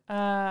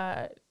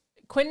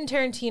Quentin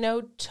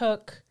Tarantino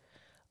took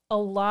a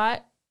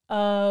lot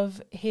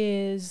of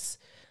his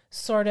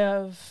sort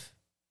of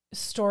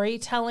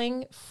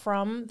storytelling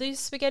from the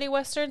spaghetti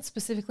western,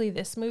 specifically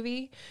this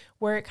movie,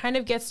 where it kind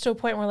of gets to a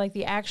point where like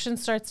the action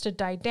starts to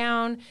die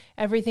down.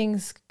 Everything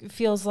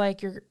feels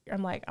like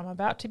I'm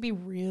about to be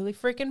really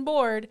freaking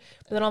bored,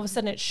 but then all of a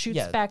sudden it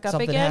shoots back up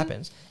again. Something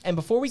happens. And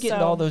before we get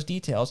into all those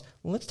details,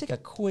 let's take a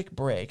quick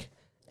break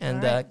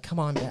and come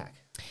on back.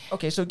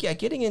 Okay, so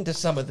getting into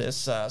some of this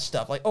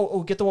stuff, like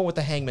get the one with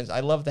the hangman's. I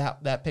love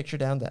that picture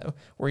down there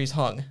where he's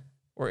hung,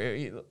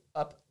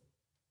 up,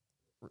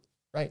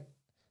 right,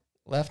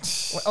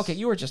 left. Okay,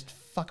 you were just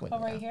fucking with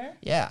me. right now. here?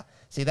 Yeah.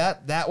 See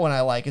that one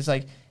I like. It's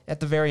like at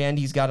the very end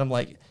he's got him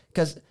like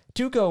because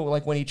Tuco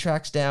like when he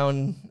tracks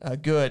down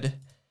Good,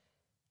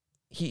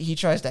 he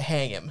tries to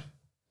hang him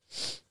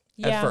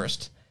at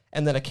first,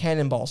 and then a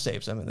cannonball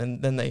saves him,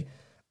 and then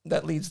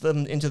that leads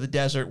them into the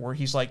desert where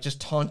he's like just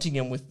taunting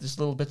him with these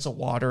little bits of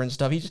water and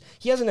stuff.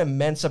 He has an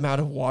immense amount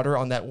of water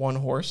on that one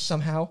horse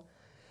somehow,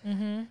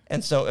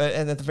 and so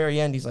and at the very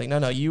end he's like,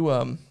 no,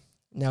 you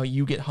now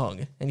you get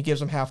hung, and he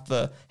gives him half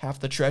the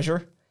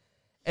treasure,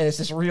 and it's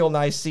this real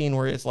nice scene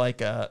where it's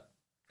like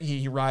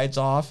he rides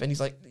off and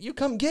he's like, you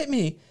come get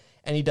me,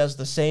 and he does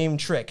the same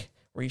trick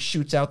where he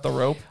shoots out the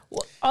rope.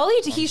 Well,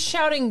 he's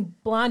shouting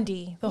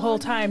Blondie the whole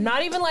time.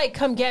 Not even like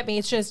come get me.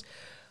 It's just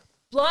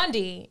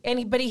Blondie.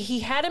 But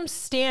he had him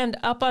stand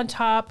up on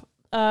top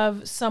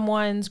of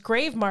someone's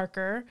grave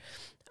marker,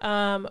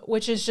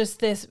 which is just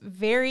this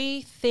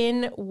very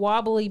thin,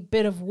 wobbly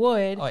bit of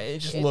wood. Oh, it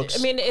just looks.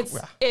 I mean,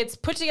 it's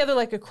put together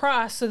like a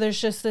cross. So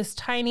there's just this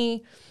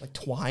tiny, like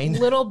twine,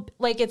 little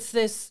like it's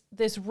this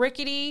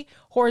rickety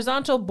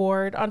horizontal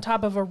board on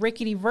top of a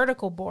rickety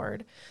vertical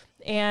board.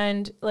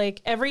 And like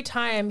every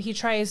time he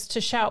tries to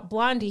shout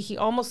Blondie, he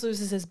almost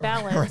loses his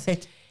balance.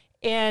 Right.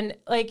 And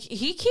like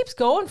he keeps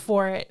going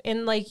for it.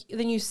 And like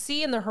then you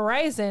see in the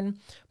horizon,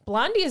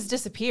 Blondie has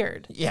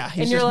disappeared. Yeah,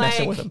 he's and just you're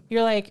messing like, with him.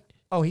 You're like,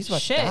 oh, he's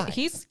about shit, to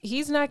die.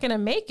 he's not gonna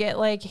make it.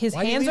 Like his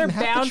Why do you hands leave are him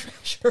half the bound.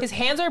 treasure? His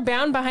hands are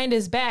bound behind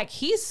his back.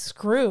 He's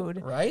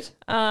screwed. Right?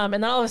 And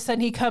then all of a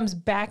sudden he comes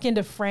back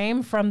into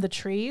frame from the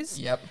trees.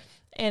 Yep.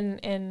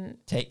 And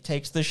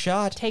Takes the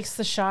shot. takes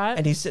the shot.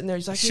 And he's sitting there.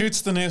 He's like,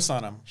 Shoots the noose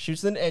on him.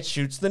 shoots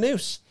the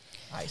noose.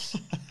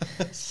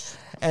 Nice.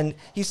 And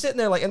he's sitting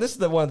there like, and this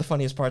is one of the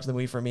funniest parts of the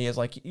movie for me is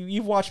like,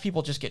 you've watched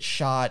people just get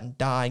shot and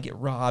die and get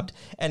robbed.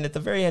 And at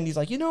the very end, he's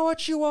like, you know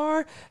what you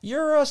are?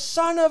 You're a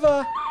son of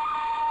a.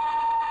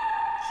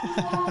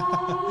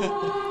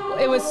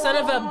 It was son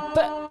of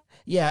a.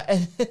 Yeah.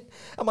 And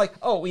I'm like,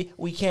 oh,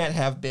 we can't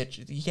have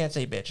bitch. You can't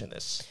say bitch in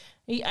this.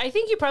 I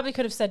think you probably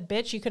could have said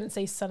bitch. You couldn't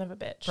say son of a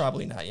bitch.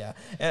 Probably not, yeah.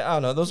 And I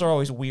don't know. Those are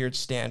always weird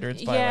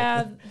standards. By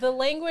Yeah, like the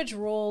language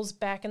rules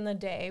back in the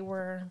day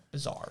were.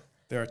 bizarre.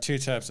 There are two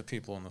types of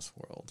people in this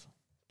world.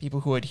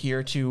 People who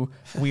adhere to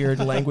weird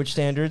language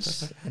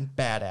standards and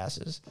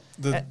badasses.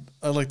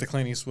 I like the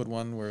Clint Eastwood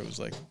one where it was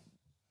like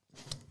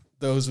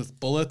those with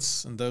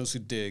bullets and those who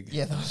dig.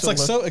 Yeah, it's like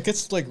so. It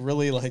gets like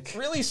really like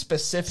really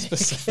specific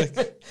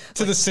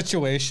to the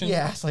situation.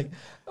 Yeah, it's like,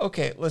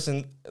 okay,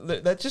 listen,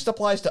 that just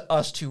applies to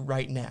us two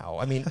right now.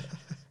 I mean,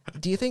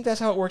 do you think that's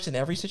how it works in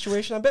every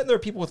situation? I bet there are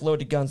people with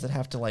loaded guns that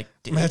have to like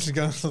dig. Imagine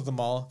going to the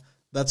mall.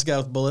 That's a guy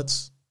with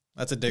bullets.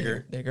 That's a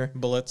digger. Digger.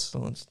 Bullets.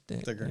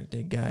 Digger.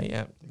 Dig guy,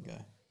 yeah. Dig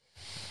guy.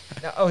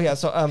 Now, oh, yeah,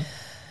 so,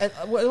 and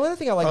one other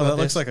thing I like about that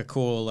this. looks like a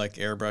cool, like,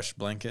 airbrush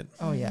blanket.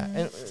 Oh, yeah.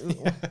 And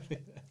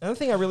another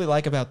thing I really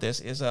like about this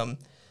is,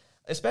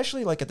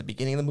 especially, like, at the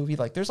beginning of the movie,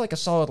 like, there's, like, a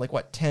solid, like,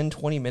 10,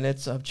 20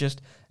 minutes of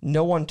just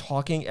no one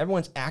talking.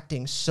 Everyone's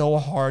acting so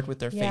hard with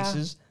their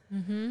faces.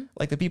 Mm-hmm.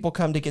 Like, the people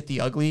come to get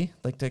the ugly,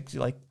 like, to,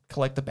 like,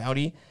 collect the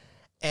bounty,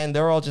 and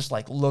they're all just,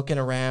 like, looking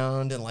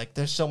around, and, like,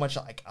 there's so much,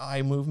 like,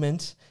 eye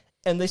movement.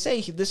 And they say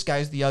this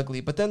guy's the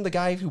ugly, but then the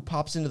guy who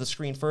pops into the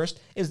screen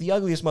first is the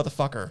ugliest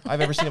motherfucker I've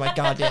ever seen in my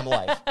goddamn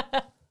life.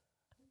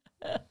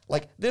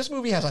 Like, this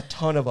movie has a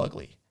ton of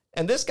ugly.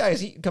 And this guy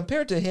is,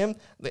 compared to him,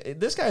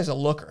 this guy is a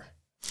looker.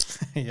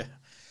 Yeah.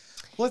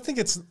 Well, I think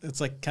it's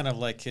like kind of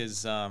like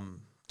his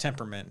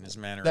temperament and his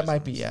mannerisms. That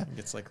might be, yeah. He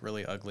gets like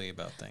really ugly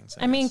about things.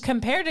 I mean,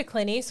 compared to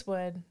Clint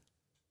Eastwood,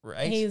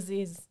 right?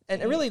 He's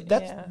and really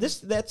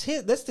that's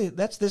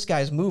this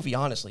guy's movie.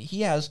 Honestly,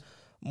 he has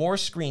more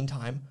screen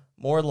time,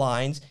 more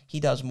lines. He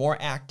does more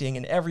acting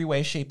in every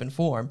way, shape, and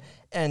form.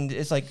 And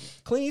it's like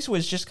Clint Eastwood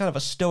is just kind of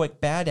a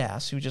stoic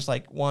badass who just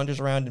like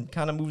wanders around and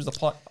kind of moves the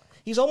plot.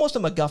 He's almost a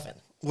MacGuffin.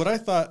 What I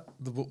thought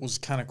was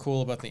kind of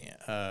cool about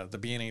the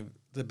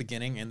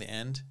beginning and the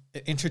end,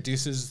 it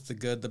introduces the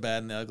good, the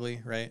bad, and the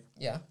ugly, right?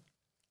 Yeah.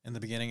 In the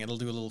beginning, it'll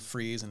do a little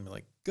freeze and be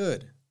like,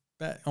 good,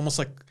 bad, almost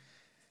like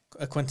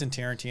a Quentin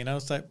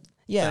Tarantino type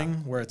thing,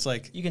 where it's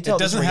like you can tell it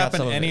doesn't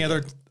happen any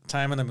other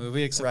time in the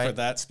movie except for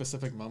that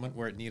specific moment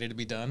where it needed to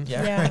be done.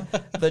 Yeah.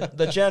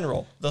 the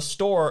general, the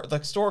store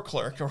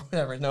clerk or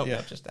whatever. No,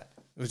 just that.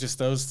 It was just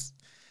those.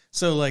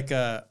 So like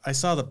I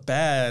saw the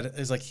bad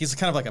is like he's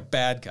kind of like a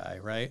bad guy,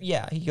 right?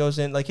 Yeah, he goes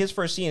in like his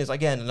first scene is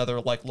again another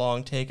like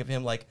long take of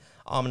him like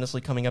ominously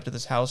coming up to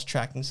this house,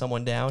 tracking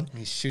someone down.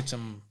 He shoots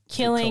him,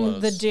 killing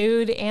the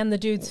dude and the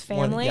dude's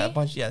family.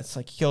 It's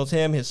like he kills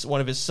him,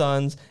 one of his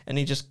sons, and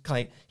he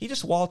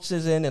just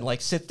waltzes in and like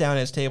sits down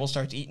at his table,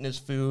 starts eating his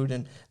food,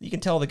 and you can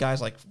tell the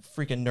guy's like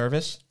freaking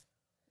nervous.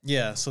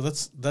 Yeah, so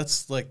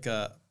that's like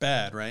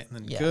bad, right? And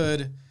then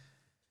good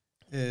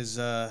is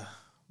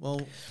well,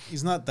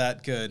 he's not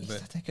that good,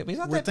 but he's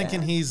not we're that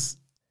thinking bad. he's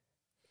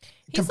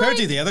Compared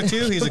to the other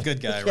two, he's a good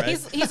guy, right?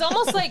 He's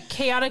almost like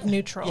chaotic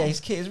neutral. Yeah,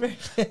 he's very.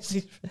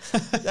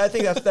 I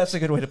think that's a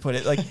good way to put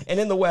it. Like, and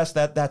in the West,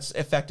 that's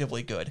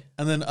effectively good.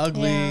 And then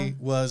ugly Yeah.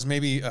 was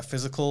maybe a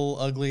physical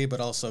ugly, but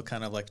also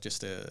kind of like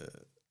just a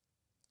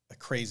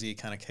crazy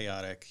kind of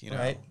chaotic, you know.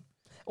 Right.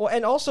 Well,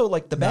 and also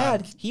like the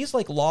Not- bad, he's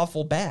like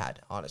lawful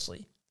bad,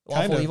 honestly,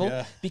 lawful Kind of, evil,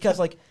 yeah. because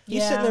like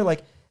he's sitting Yeah. there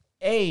like,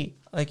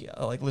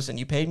 like listen,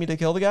 you paid me to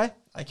kill the guy,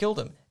 I killed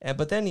him,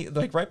 but then he,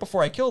 like right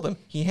before I killed him,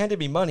 he handed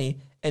me money,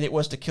 and it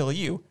was to kill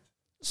you.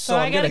 So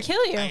I gotta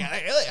kill you. I gotta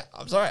kill you.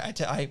 I'm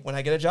sorry. When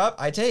I get a job,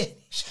 I take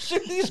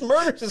these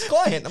murders his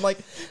client. I'm like,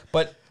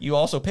 but you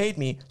also paid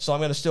me, so I'm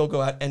gonna still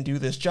go out and do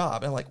this job.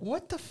 And I'm like,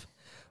 what the?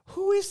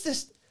 Who is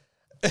this?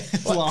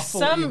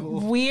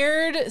 Some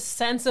weird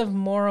sense of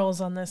morals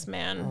on this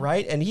man.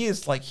 Right? And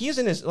he's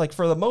in his, like,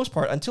 for the most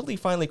part, until he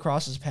finally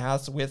crosses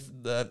paths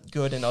with the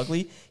good and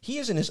ugly, he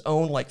is in his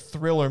own, like,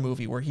 thriller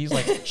movie where he's,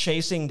 like,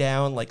 chasing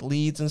down, like,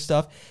 leads and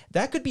stuff.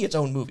 That could be its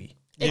own movie.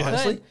 It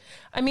Honestly. could.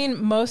 I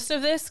mean, most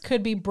of this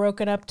could be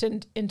broken up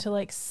into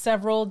like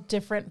several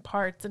different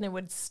parts, and it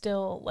would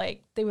still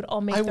like they would all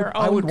make their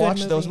own. I would good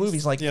watch those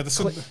movies. Like, Yeah, this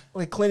Cl- would-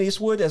 like Clint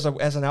Eastwood as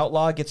an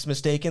outlaw gets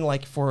mistaken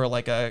like for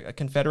like a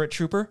Confederate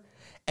trooper,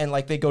 and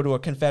like they go to a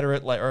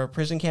Confederate or a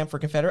prison camp for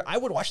Confederate. I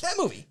would watch that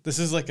movie. This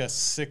is like a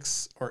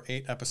 6 or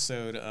 8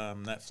 episode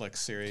Netflix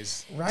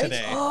series Right?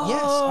 today. Yes.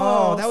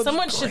 Oh, that would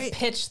Someone be should great.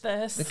 pitch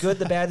this. The Good,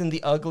 the Bad, and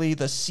the Ugly,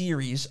 the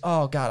series.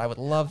 Oh God, I would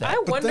love that. I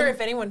wonder then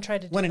if anyone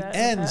tried to do When it that.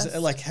 in the ends, past. it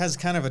like has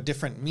kind of a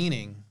different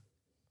meaning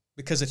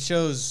because it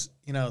shows,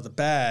 you know, the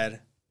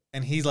bad,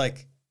 and he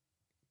like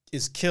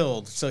is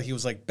killed, so he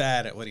was like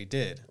bad at what he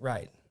did.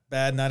 Right.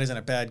 Bad not as in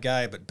a bad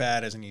guy, but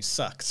bad as in he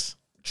sucks.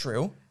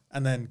 True.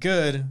 And then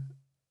good,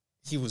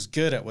 he was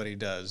good at what he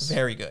does.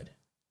 Very good.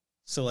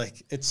 So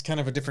like it's kind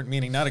of a different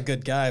meaning, not a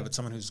good guy, but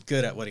someone who's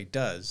good at what he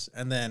does.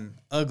 And then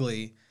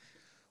ugly,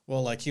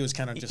 well, like he was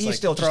kind of just He's like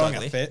still just throwing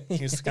ugly. a fit.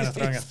 He was kind of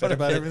throwing a He's fit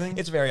about everything.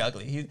 It's very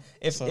ugly.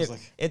 If So it's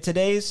like- in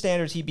today's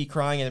standards, he'd be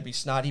crying and it'd be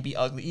snot. He'd be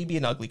ugly. He'd be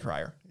an ugly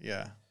crier.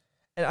 Yeah.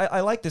 And I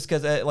like this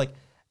because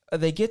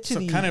they get to So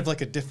the kind of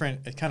like a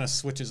different, it kind of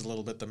switches a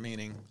little bit the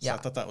meaning. So Yeah. I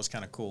thought that was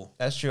kind of cool.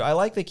 That's true. I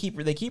like they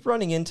keep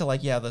running into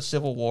like the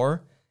Civil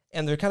War,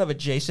 and they're kind of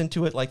adjacent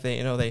to it. Like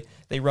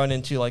they run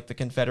into like the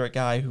Confederate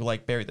guy who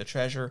like buried the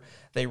treasure.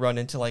 They run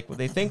into like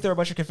they think they're a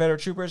bunch of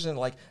Confederate troopers and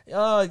like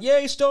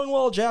yay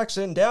Stonewall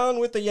Jackson, down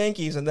with the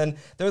Yankees, and then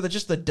they're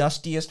just the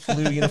dustiest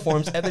blue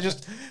uniforms, and they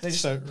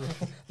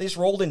just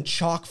rolled in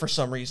chalk for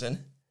some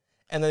reason.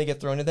 And then they get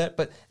thrown into that.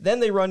 But then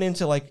they run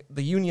into like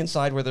the Union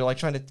side where they're like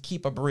trying to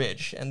keep a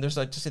bridge, and there's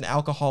like just an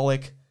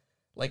alcoholic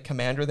like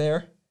commander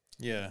there.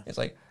 Yeah. It's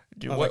like,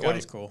 dude, Oh, what that guy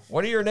was cool.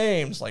 What are your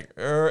names? Like,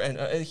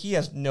 he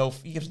gives no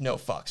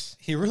fucks.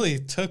 He really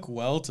took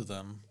well to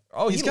them.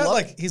 Oh, he's he got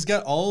loved- he's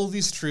got all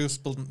these troops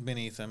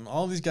beneath him,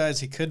 all these guys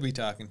he could be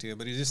talking to,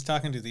 but he's just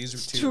talking to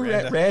these two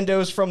random.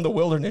 Randos from the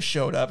wilderness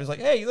showed up. He's like,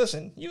 hey,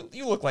 listen,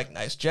 you look like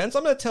nice gents.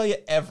 I'm going to tell you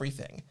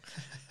everything.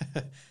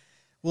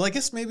 Well, I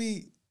guess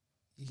maybe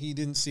he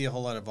didn't see a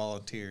whole lot of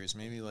volunteers.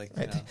 Maybe like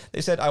you Right? know.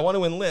 They said, I want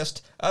to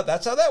enlist.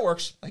 That's how that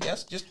works, I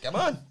guess. Just come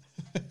on.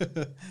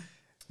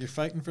 You're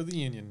fighting for the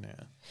Union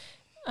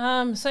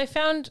now. So I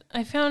found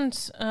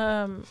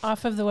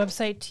off of the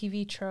website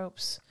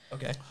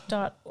Okay.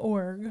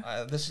 tvtropes.org.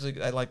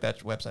 I like that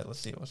website. Let's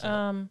see what's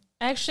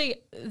Actually,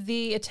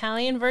 the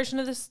Italian version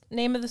of this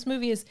name of this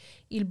movie is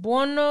Il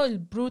Buono, Il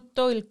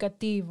Brutto, Il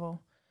Cattivo,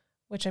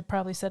 which I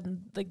probably said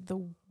in like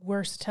the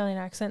worst Italian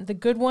accent. The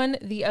good one,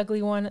 the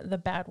ugly one, the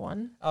bad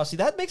one. Oh, see,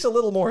 that makes a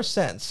little more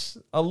sense.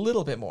 A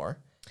little bit more.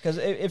 Because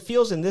it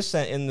feels in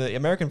the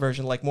American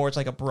version like more it's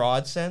like a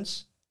broad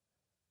sense.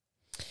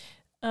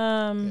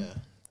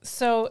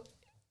 So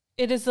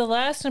it is the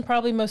last and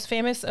probably most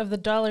famous of the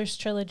Dollars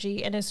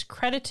trilogy and is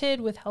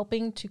credited with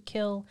helping to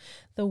kill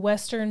the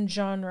Western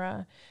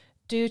genre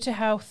due to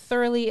how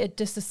thoroughly it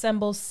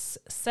disassembles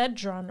said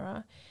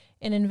genre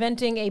in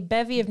inventing a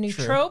bevy of new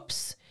True.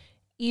 tropes,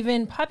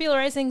 even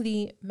popularizing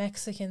the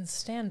Mexican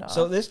standoff.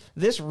 So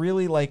this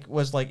really like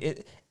was like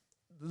it.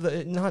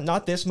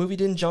 Not this movie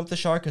didn't jump the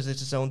shark because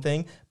it's its own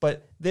thing,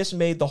 but this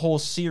made the whole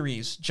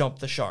series jump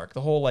the shark.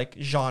 The whole like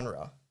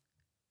genre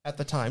at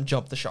the time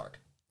jumped the shark.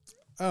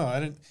 Oh, I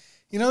didn't.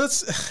 You know,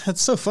 that's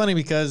so funny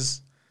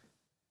because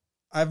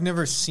I've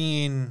never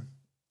seen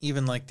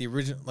even like the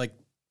original. Like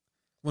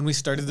when we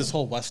started this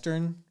whole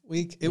Western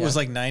week, it was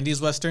like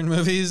 '90s Western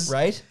movies,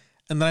 Right?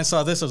 And then I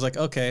saw this. I was like,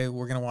 okay,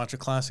 we're gonna watch a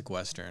classic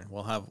Western.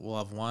 We'll have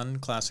one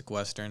classic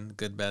Western, the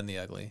Good, Bad, and the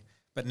Ugly.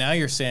 But now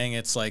you're saying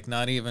it's like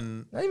not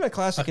even Not even a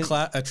classic.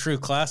 a true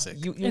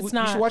classic. You It's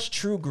not. should watch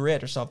True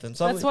Grit or something.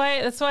 That's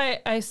why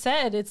I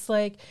said it's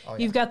like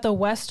you've got the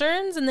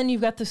westerns and then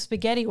you've got the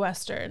spaghetti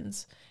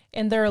westerns,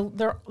 and they're a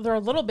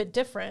little bit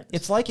different.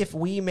 It's like if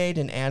we made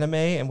an anime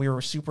and we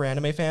were super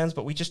anime fans,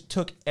 but we just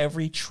took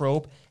every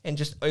trope and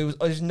just it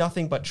was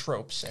nothing but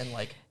tropes, and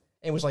like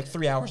it was like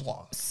 3 hours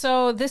long.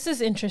 So this is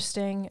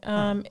interesting.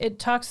 It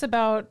talks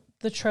about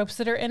the tropes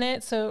that are in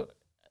it. So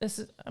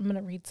I'm going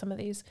to read some of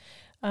these.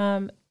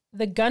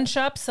 The gun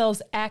shop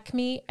sells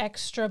Acme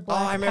extra black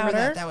powder. I remember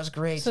that. That was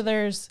great. So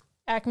there's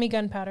Acme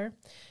gunpowder.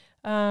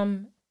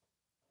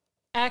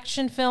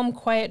 Action film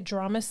quiet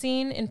drama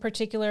scene. In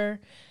particular,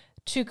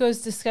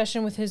 Tuco's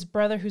discussion with his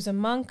brother, who's a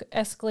monk,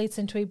 escalates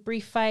into a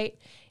brief fight,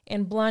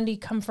 and Blondie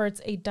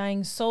comforts a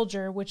dying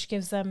soldier, which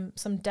gives them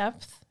some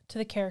depth to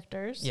the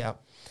characters. Yeah.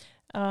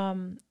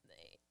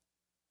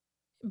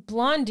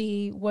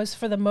 Blondie was,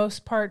 for the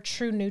most part,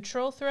 true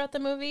neutral throughout the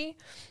movie,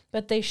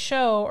 but they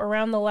show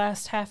around the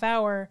last half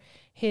hour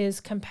his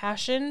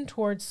compassion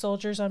towards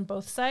soldiers on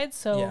both sides.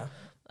 So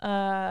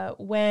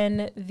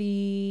when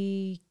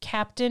the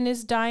captain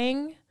is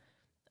dying,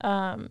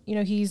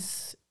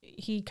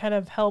 he kind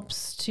of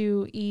helps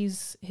to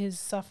ease his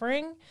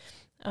suffering.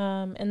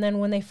 And then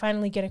when they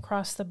finally get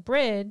across the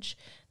bridge,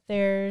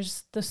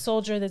 there's the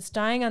soldier that's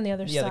dying on the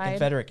other side. Yeah, the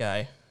Confederate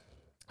guy.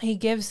 He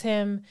gives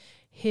him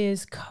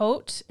his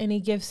coat and he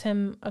gives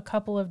him a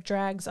couple of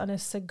drags on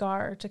his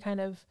cigar to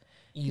kind of,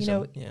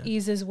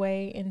 ease his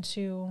way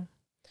into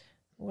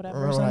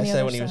whatever's on the other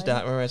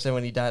side. Remember I said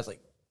when he dies,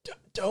 like,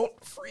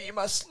 don't free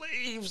my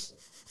sleeves.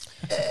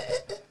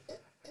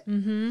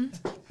 Mm-hmm.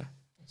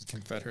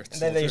 Confederate.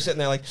 And then you're sitting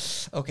there like,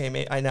 okay,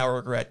 mate, I now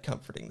regret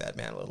comforting that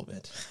man a little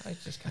bit. I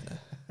just kind of.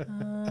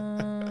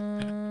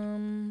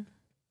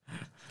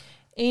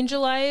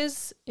 Angel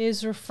Eyes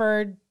is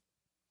referred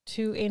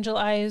to Angel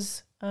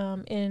Eyes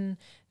in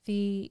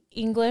the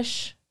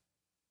English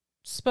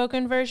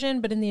spoken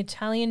version, but in the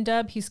Italian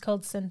dub, he's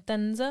called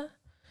Sentenza,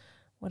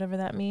 whatever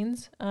that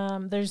means.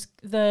 There's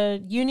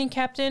the Union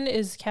captain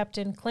is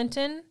Captain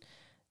Clinton,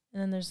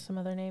 and then there's some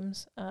other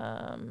names.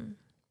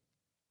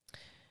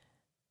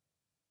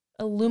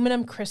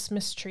 Aluminum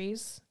Christmas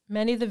trees.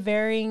 Many of the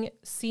varying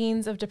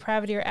scenes of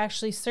depravity are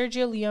actually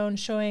Sergio Leone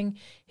showing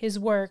his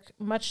work,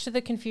 much to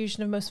the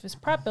confusion of most of his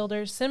prop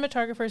builders,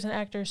 cinematographers, and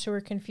actors who were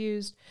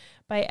confused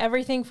by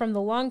everything from the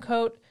long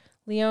coat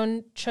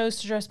Leone chose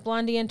to dress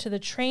Blondie into the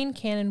train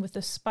cannon with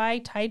the spy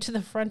tied to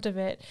the front of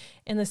it,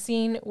 and the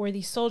scene where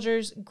the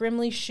soldiers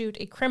grimly shoot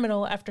a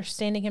criminal after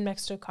standing him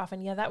next to a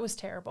coffin. Yeah, that was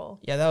terrible.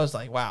 Yeah, that was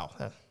like, wow.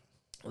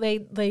 They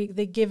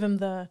give him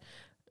the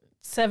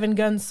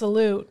 7-gun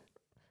salute.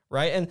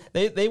 Right, and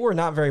they were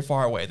not very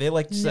far away. They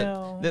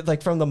said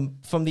like from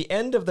the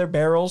end of their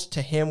barrels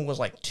to him was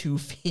like 2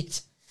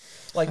 feet.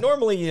 Like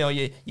normally,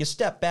 you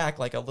step back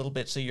like a little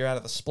bit so you're out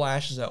of the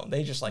splash zone.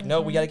 They just like,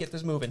 no, we got to get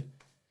this moving.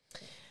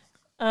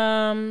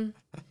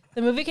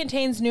 The movie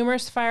contains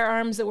numerous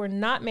firearms that were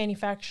not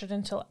manufactured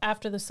until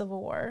after the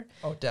Civil War.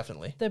 Oh,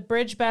 definitely. The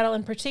bridge battle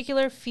in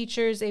particular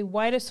features a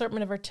wide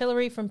assortment of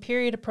artillery from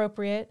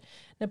period-appropriate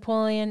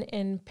Napoleon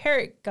and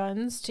Parrott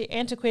guns to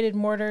antiquated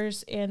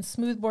mortars and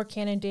smoothbore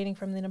cannon dating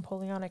from the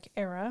Napoleonic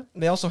era.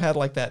 They also had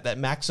like that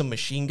Maxim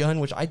machine gun,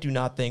 which I do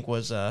not think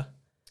was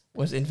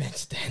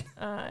invented then.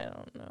 I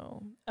don't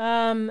know.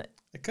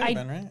 It could have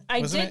been, right?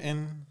 Wasn't it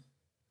in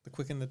The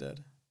Quick and the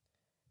Dead?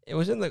 It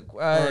was in the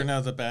or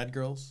no, The Bad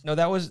Girls. No,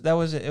 that was it.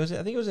 I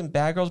think it was in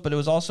Bad Girls, but it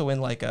was also in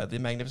like the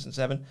Magnificent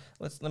Seven.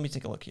 Let me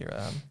take a look here.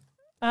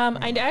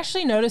 I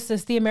actually noticed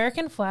this. The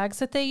American flags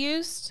that they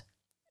used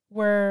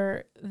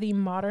were the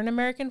modern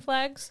American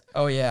flags.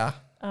 Oh yeah.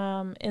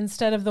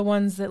 Instead of the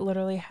ones that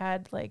literally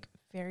had like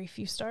very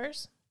few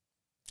stars.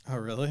 Oh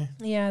really?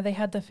 Yeah, they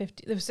had the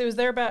 50.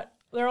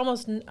 They're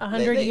almost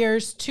 100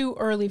 years too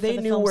early for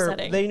the film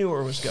setting. They knew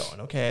where it was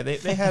going, okay?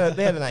 They had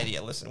an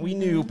idea. Listen, we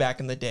knew back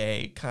in the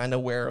day kind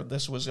of where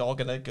this was all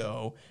going to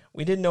go.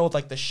 We didn't know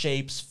like the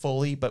shapes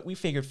fully, but we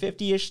figured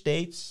 50-ish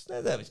states,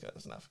 that was good.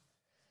 That's enough.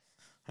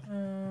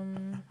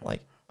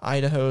 Like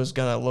Idaho's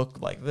going to look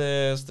like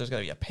this. There's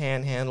going to be a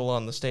panhandle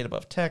on the state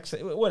above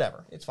Texas.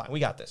 Whatever. It's fine. We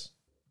got this.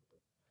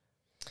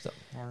 So,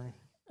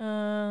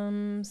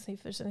 see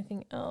if there's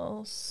anything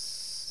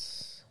else.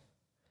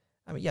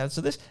 I mean, yeah,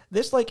 so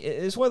this like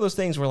is one of those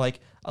things where like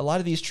a lot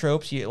of these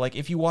tropes, you like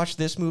if you watch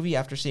this movie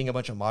after seeing a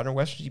bunch of modern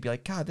westerns, you'd be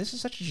like, God, this is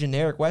such a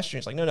generic western.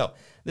 It's like, no,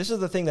 this is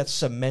the thing that's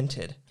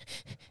cemented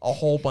a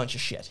whole bunch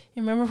of shit.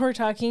 You remember we're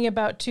talking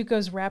about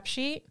Tuco's rap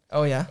sheet?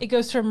 Oh yeah, it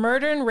goes from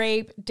murder and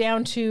rape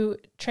down to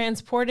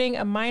transporting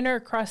a minor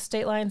across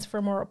state lines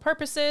for moral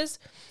purposes,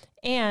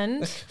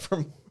 and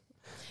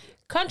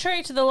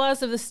contrary to the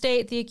laws of the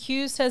state, the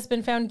accused has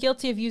been found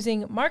guilty of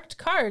using marked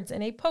cards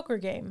in a poker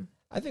game.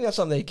 I think that's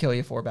something they'd kill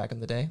you for back in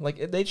the day.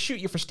 Like they'd shoot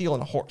you for stealing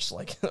a horse,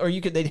 like, or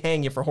they'd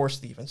hang you for horse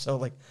thieving. So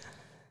like,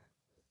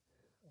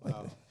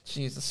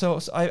 Jesus. So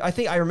I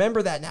think I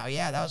remember that now.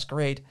 Yeah, that was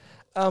great.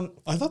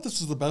 I thought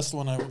this was the best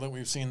one that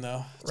we've seen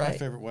though. It's right. My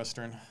favorite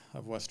western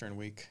of Western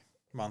Week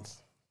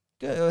month.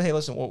 Good. Hey,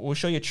 listen, we'll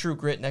show you True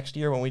Grit next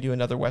year when we do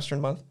another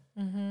Western month.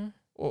 Mm-hmm.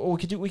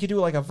 We could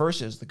do like a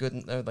versus, the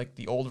good, like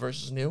the old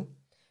versus new.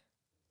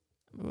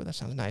 Ooh, that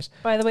sounds nice.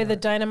 By the way, the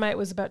Dynamite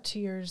was about 2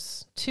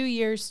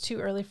 years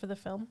too early for the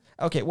film.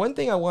 Okay, one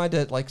thing I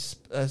wanted to like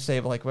say,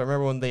 like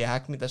remember when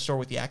the store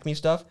with the Acme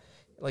stuff,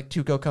 like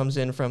Tuco comes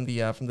in from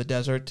the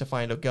desert to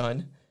find a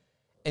gun,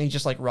 and he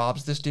just like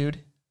robs this dude,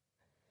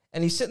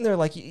 and he's sitting there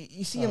like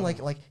you see him like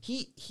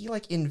he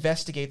like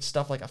investigates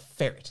stuff like a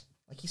ferret,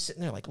 like he's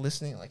sitting there like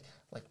listening, like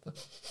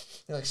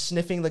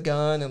sniffing the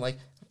gun and like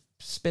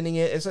spinning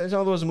it. It's one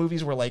of those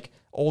movies where like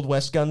Old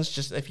West guns,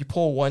 just if you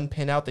pull one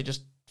pin out, they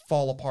just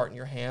fall apart in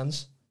your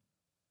hands.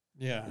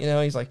 Yeah. You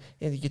know, he's like,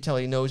 and you can tell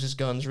he knows his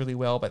guns really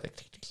well by the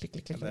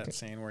That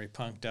scene where he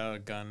punked out a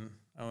gun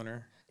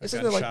owner, a Isn't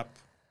gun there, like- shop.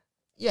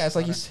 Yeah, it's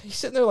like he's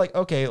sitting there like,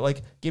 okay,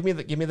 like give me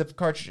the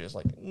cartridges.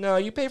 Like, no,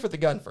 you pay for the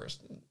gun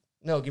first.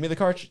 No, give me the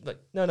cartridge. Like,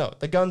 no,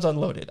 the gun's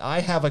unloaded.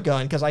 I have a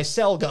gun because I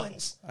sell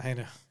guns. I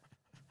know.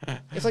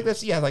 It's like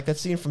like that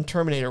scene from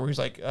Terminator where he's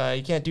like,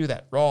 you can't do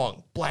that.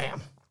 Wrong.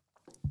 Blam.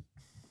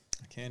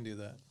 I can do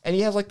that. And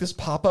he has like this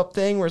pop-up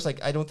thing where it's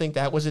like, I don't think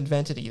that was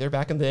invented either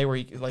back in the day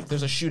where like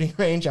there's a shooting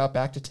range out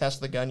back to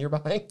test the gun you're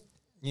buying.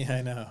 Yeah,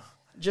 I know.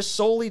 Just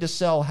solely to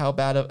sell how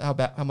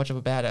much of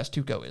a badass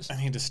Tuco is.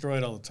 And he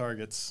destroyed all the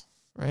targets.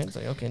 Right? It's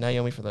like, okay, now you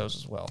owe me for those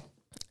as well.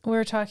 We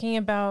were talking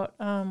about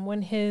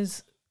when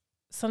his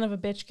son of a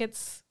bitch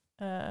gets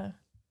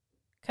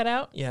cut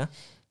out. Yeah.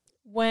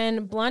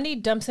 When Blondie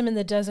dumps him in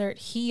the desert,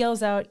 he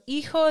yells out,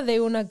 "Hijo de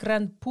una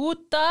gran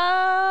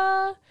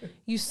puta,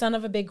 you son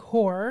of a big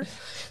whore."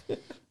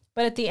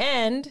 But at the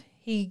end,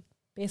 he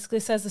basically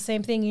says the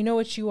same thing. You know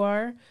what you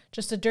are?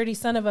 Just a dirty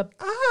son of a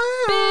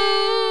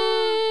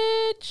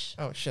bitch.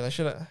 Oh, shit, I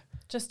should have...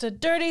 Just a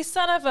dirty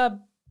son of a...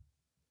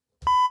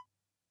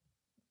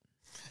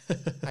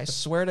 I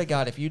swear to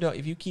God, if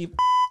you keep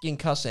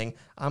cussing,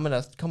 I'm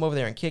gonna come over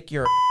there and kick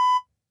your.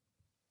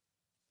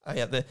 Oh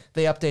yeah,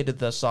 they updated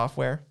the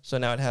software, so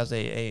now it has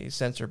a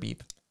sensor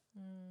beep.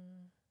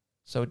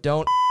 So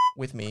don't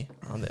with me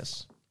on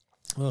this.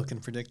 Well, it can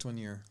predict when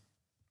you're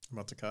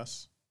about to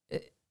cuss.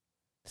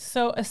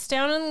 So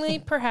astoundingly,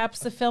 perhaps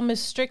the film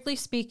is strictly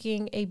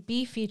speaking a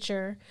B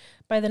feature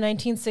by the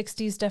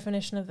 1960s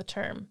definition of the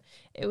term.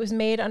 It was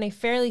made on a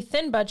fairly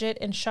thin budget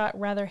and shot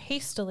rather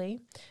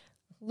hastily.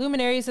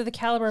 Luminaries of the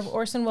caliber of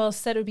Orson Welles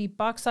said it would be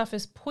box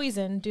office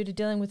poison due to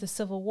dealing with the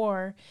Civil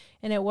War,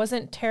 and it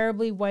wasn't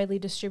terribly widely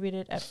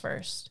distributed at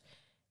first.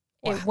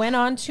 Wow. It went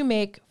on to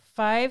make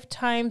 5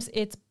 times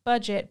its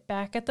budget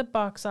back at the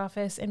box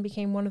office and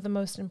became one of the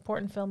most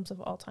important films of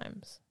all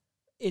times.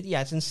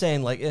 It's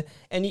insane. Like,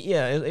 and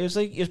yeah, it was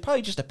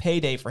probably just a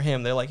payday for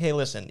him. They're like, hey,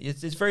 listen,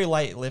 it's very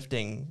light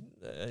lifting,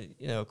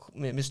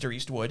 Mr.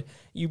 Eastwood.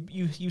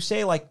 You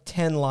say like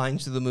 10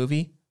 lines to the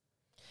movie.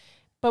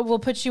 But we'll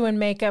put you in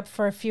makeup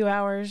for a few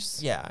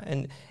hours. Yeah,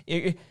 and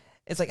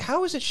it's like,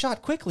 how is it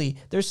shot quickly?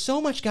 There's so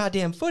much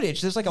goddamn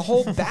footage. There's like a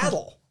whole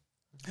battle.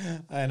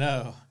 I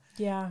know.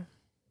 Yeah.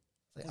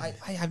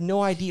 I have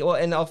no idea. Well,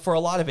 and for a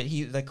lot of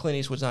it, Clint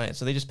Eastwood's on it,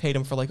 so they just paid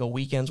him for like a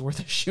weekend's worth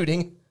of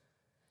shooting.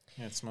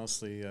 Yeah, it's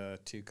mostly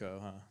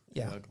Tuco, huh?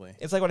 Yeah, Ugly.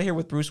 It's like what I hear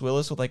with Bruce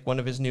Willis with like one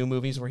of his new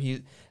movies where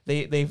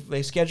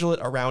they schedule it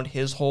around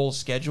his whole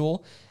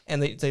schedule,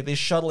 and they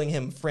shuttling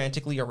him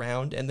frantically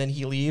around, and then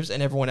he leaves,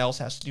 and everyone else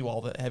has to do all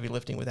the heavy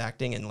lifting with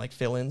acting and like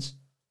fill-ins.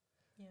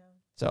 Yeah.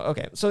 So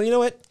okay, so you know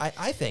what?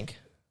 I think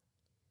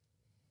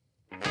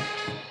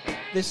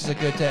this is a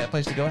good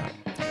place to go out.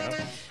 Yep.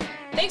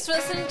 Thanks for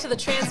listening to the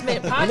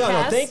Transmit podcast.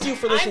 No, thank you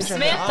for listening.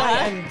 I'm Samantha.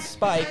 I am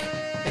Spike,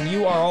 and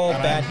you are all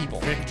And bad I'm people.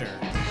 Victor.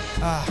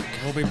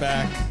 We'll be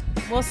back.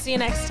 We'll see you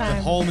next A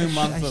time. whole new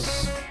month of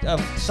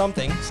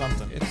Something.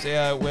 something. It's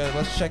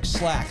let's check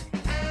Slack.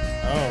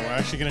 Oh, we're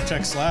actually gonna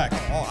check Slack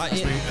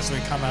as we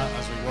come out,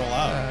 as we roll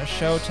out.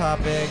 Show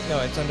topic. No,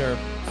 it's under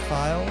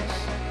files.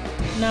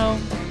 No,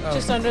 Oh.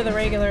 just under the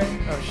regular.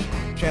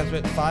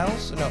 Transmit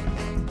files. No.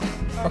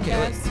 Okay.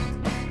 Podcast.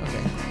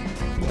 Okay.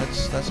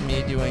 That's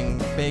me doing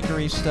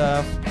bakery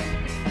stuff.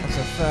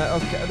 That's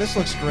okay. This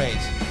looks great.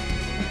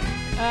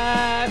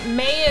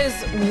 May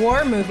is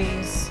war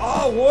movies.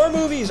 Oh, war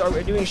movies. Are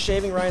we doing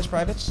Shaving Ryan's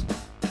Privates?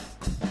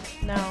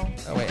 No.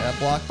 Oh wait,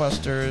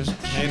 blockbusters.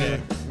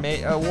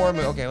 Mayday. War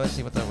movie. Okay, let's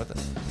see what the.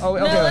 Oh,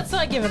 okay. No, let's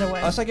not give it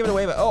away. Let's not give it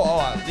away, but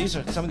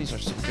some of these are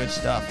some good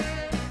stuff.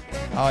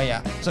 Oh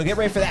yeah. So get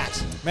ready for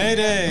that.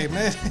 Mayday!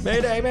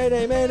 Mayday!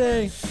 Mayday!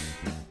 Mayday!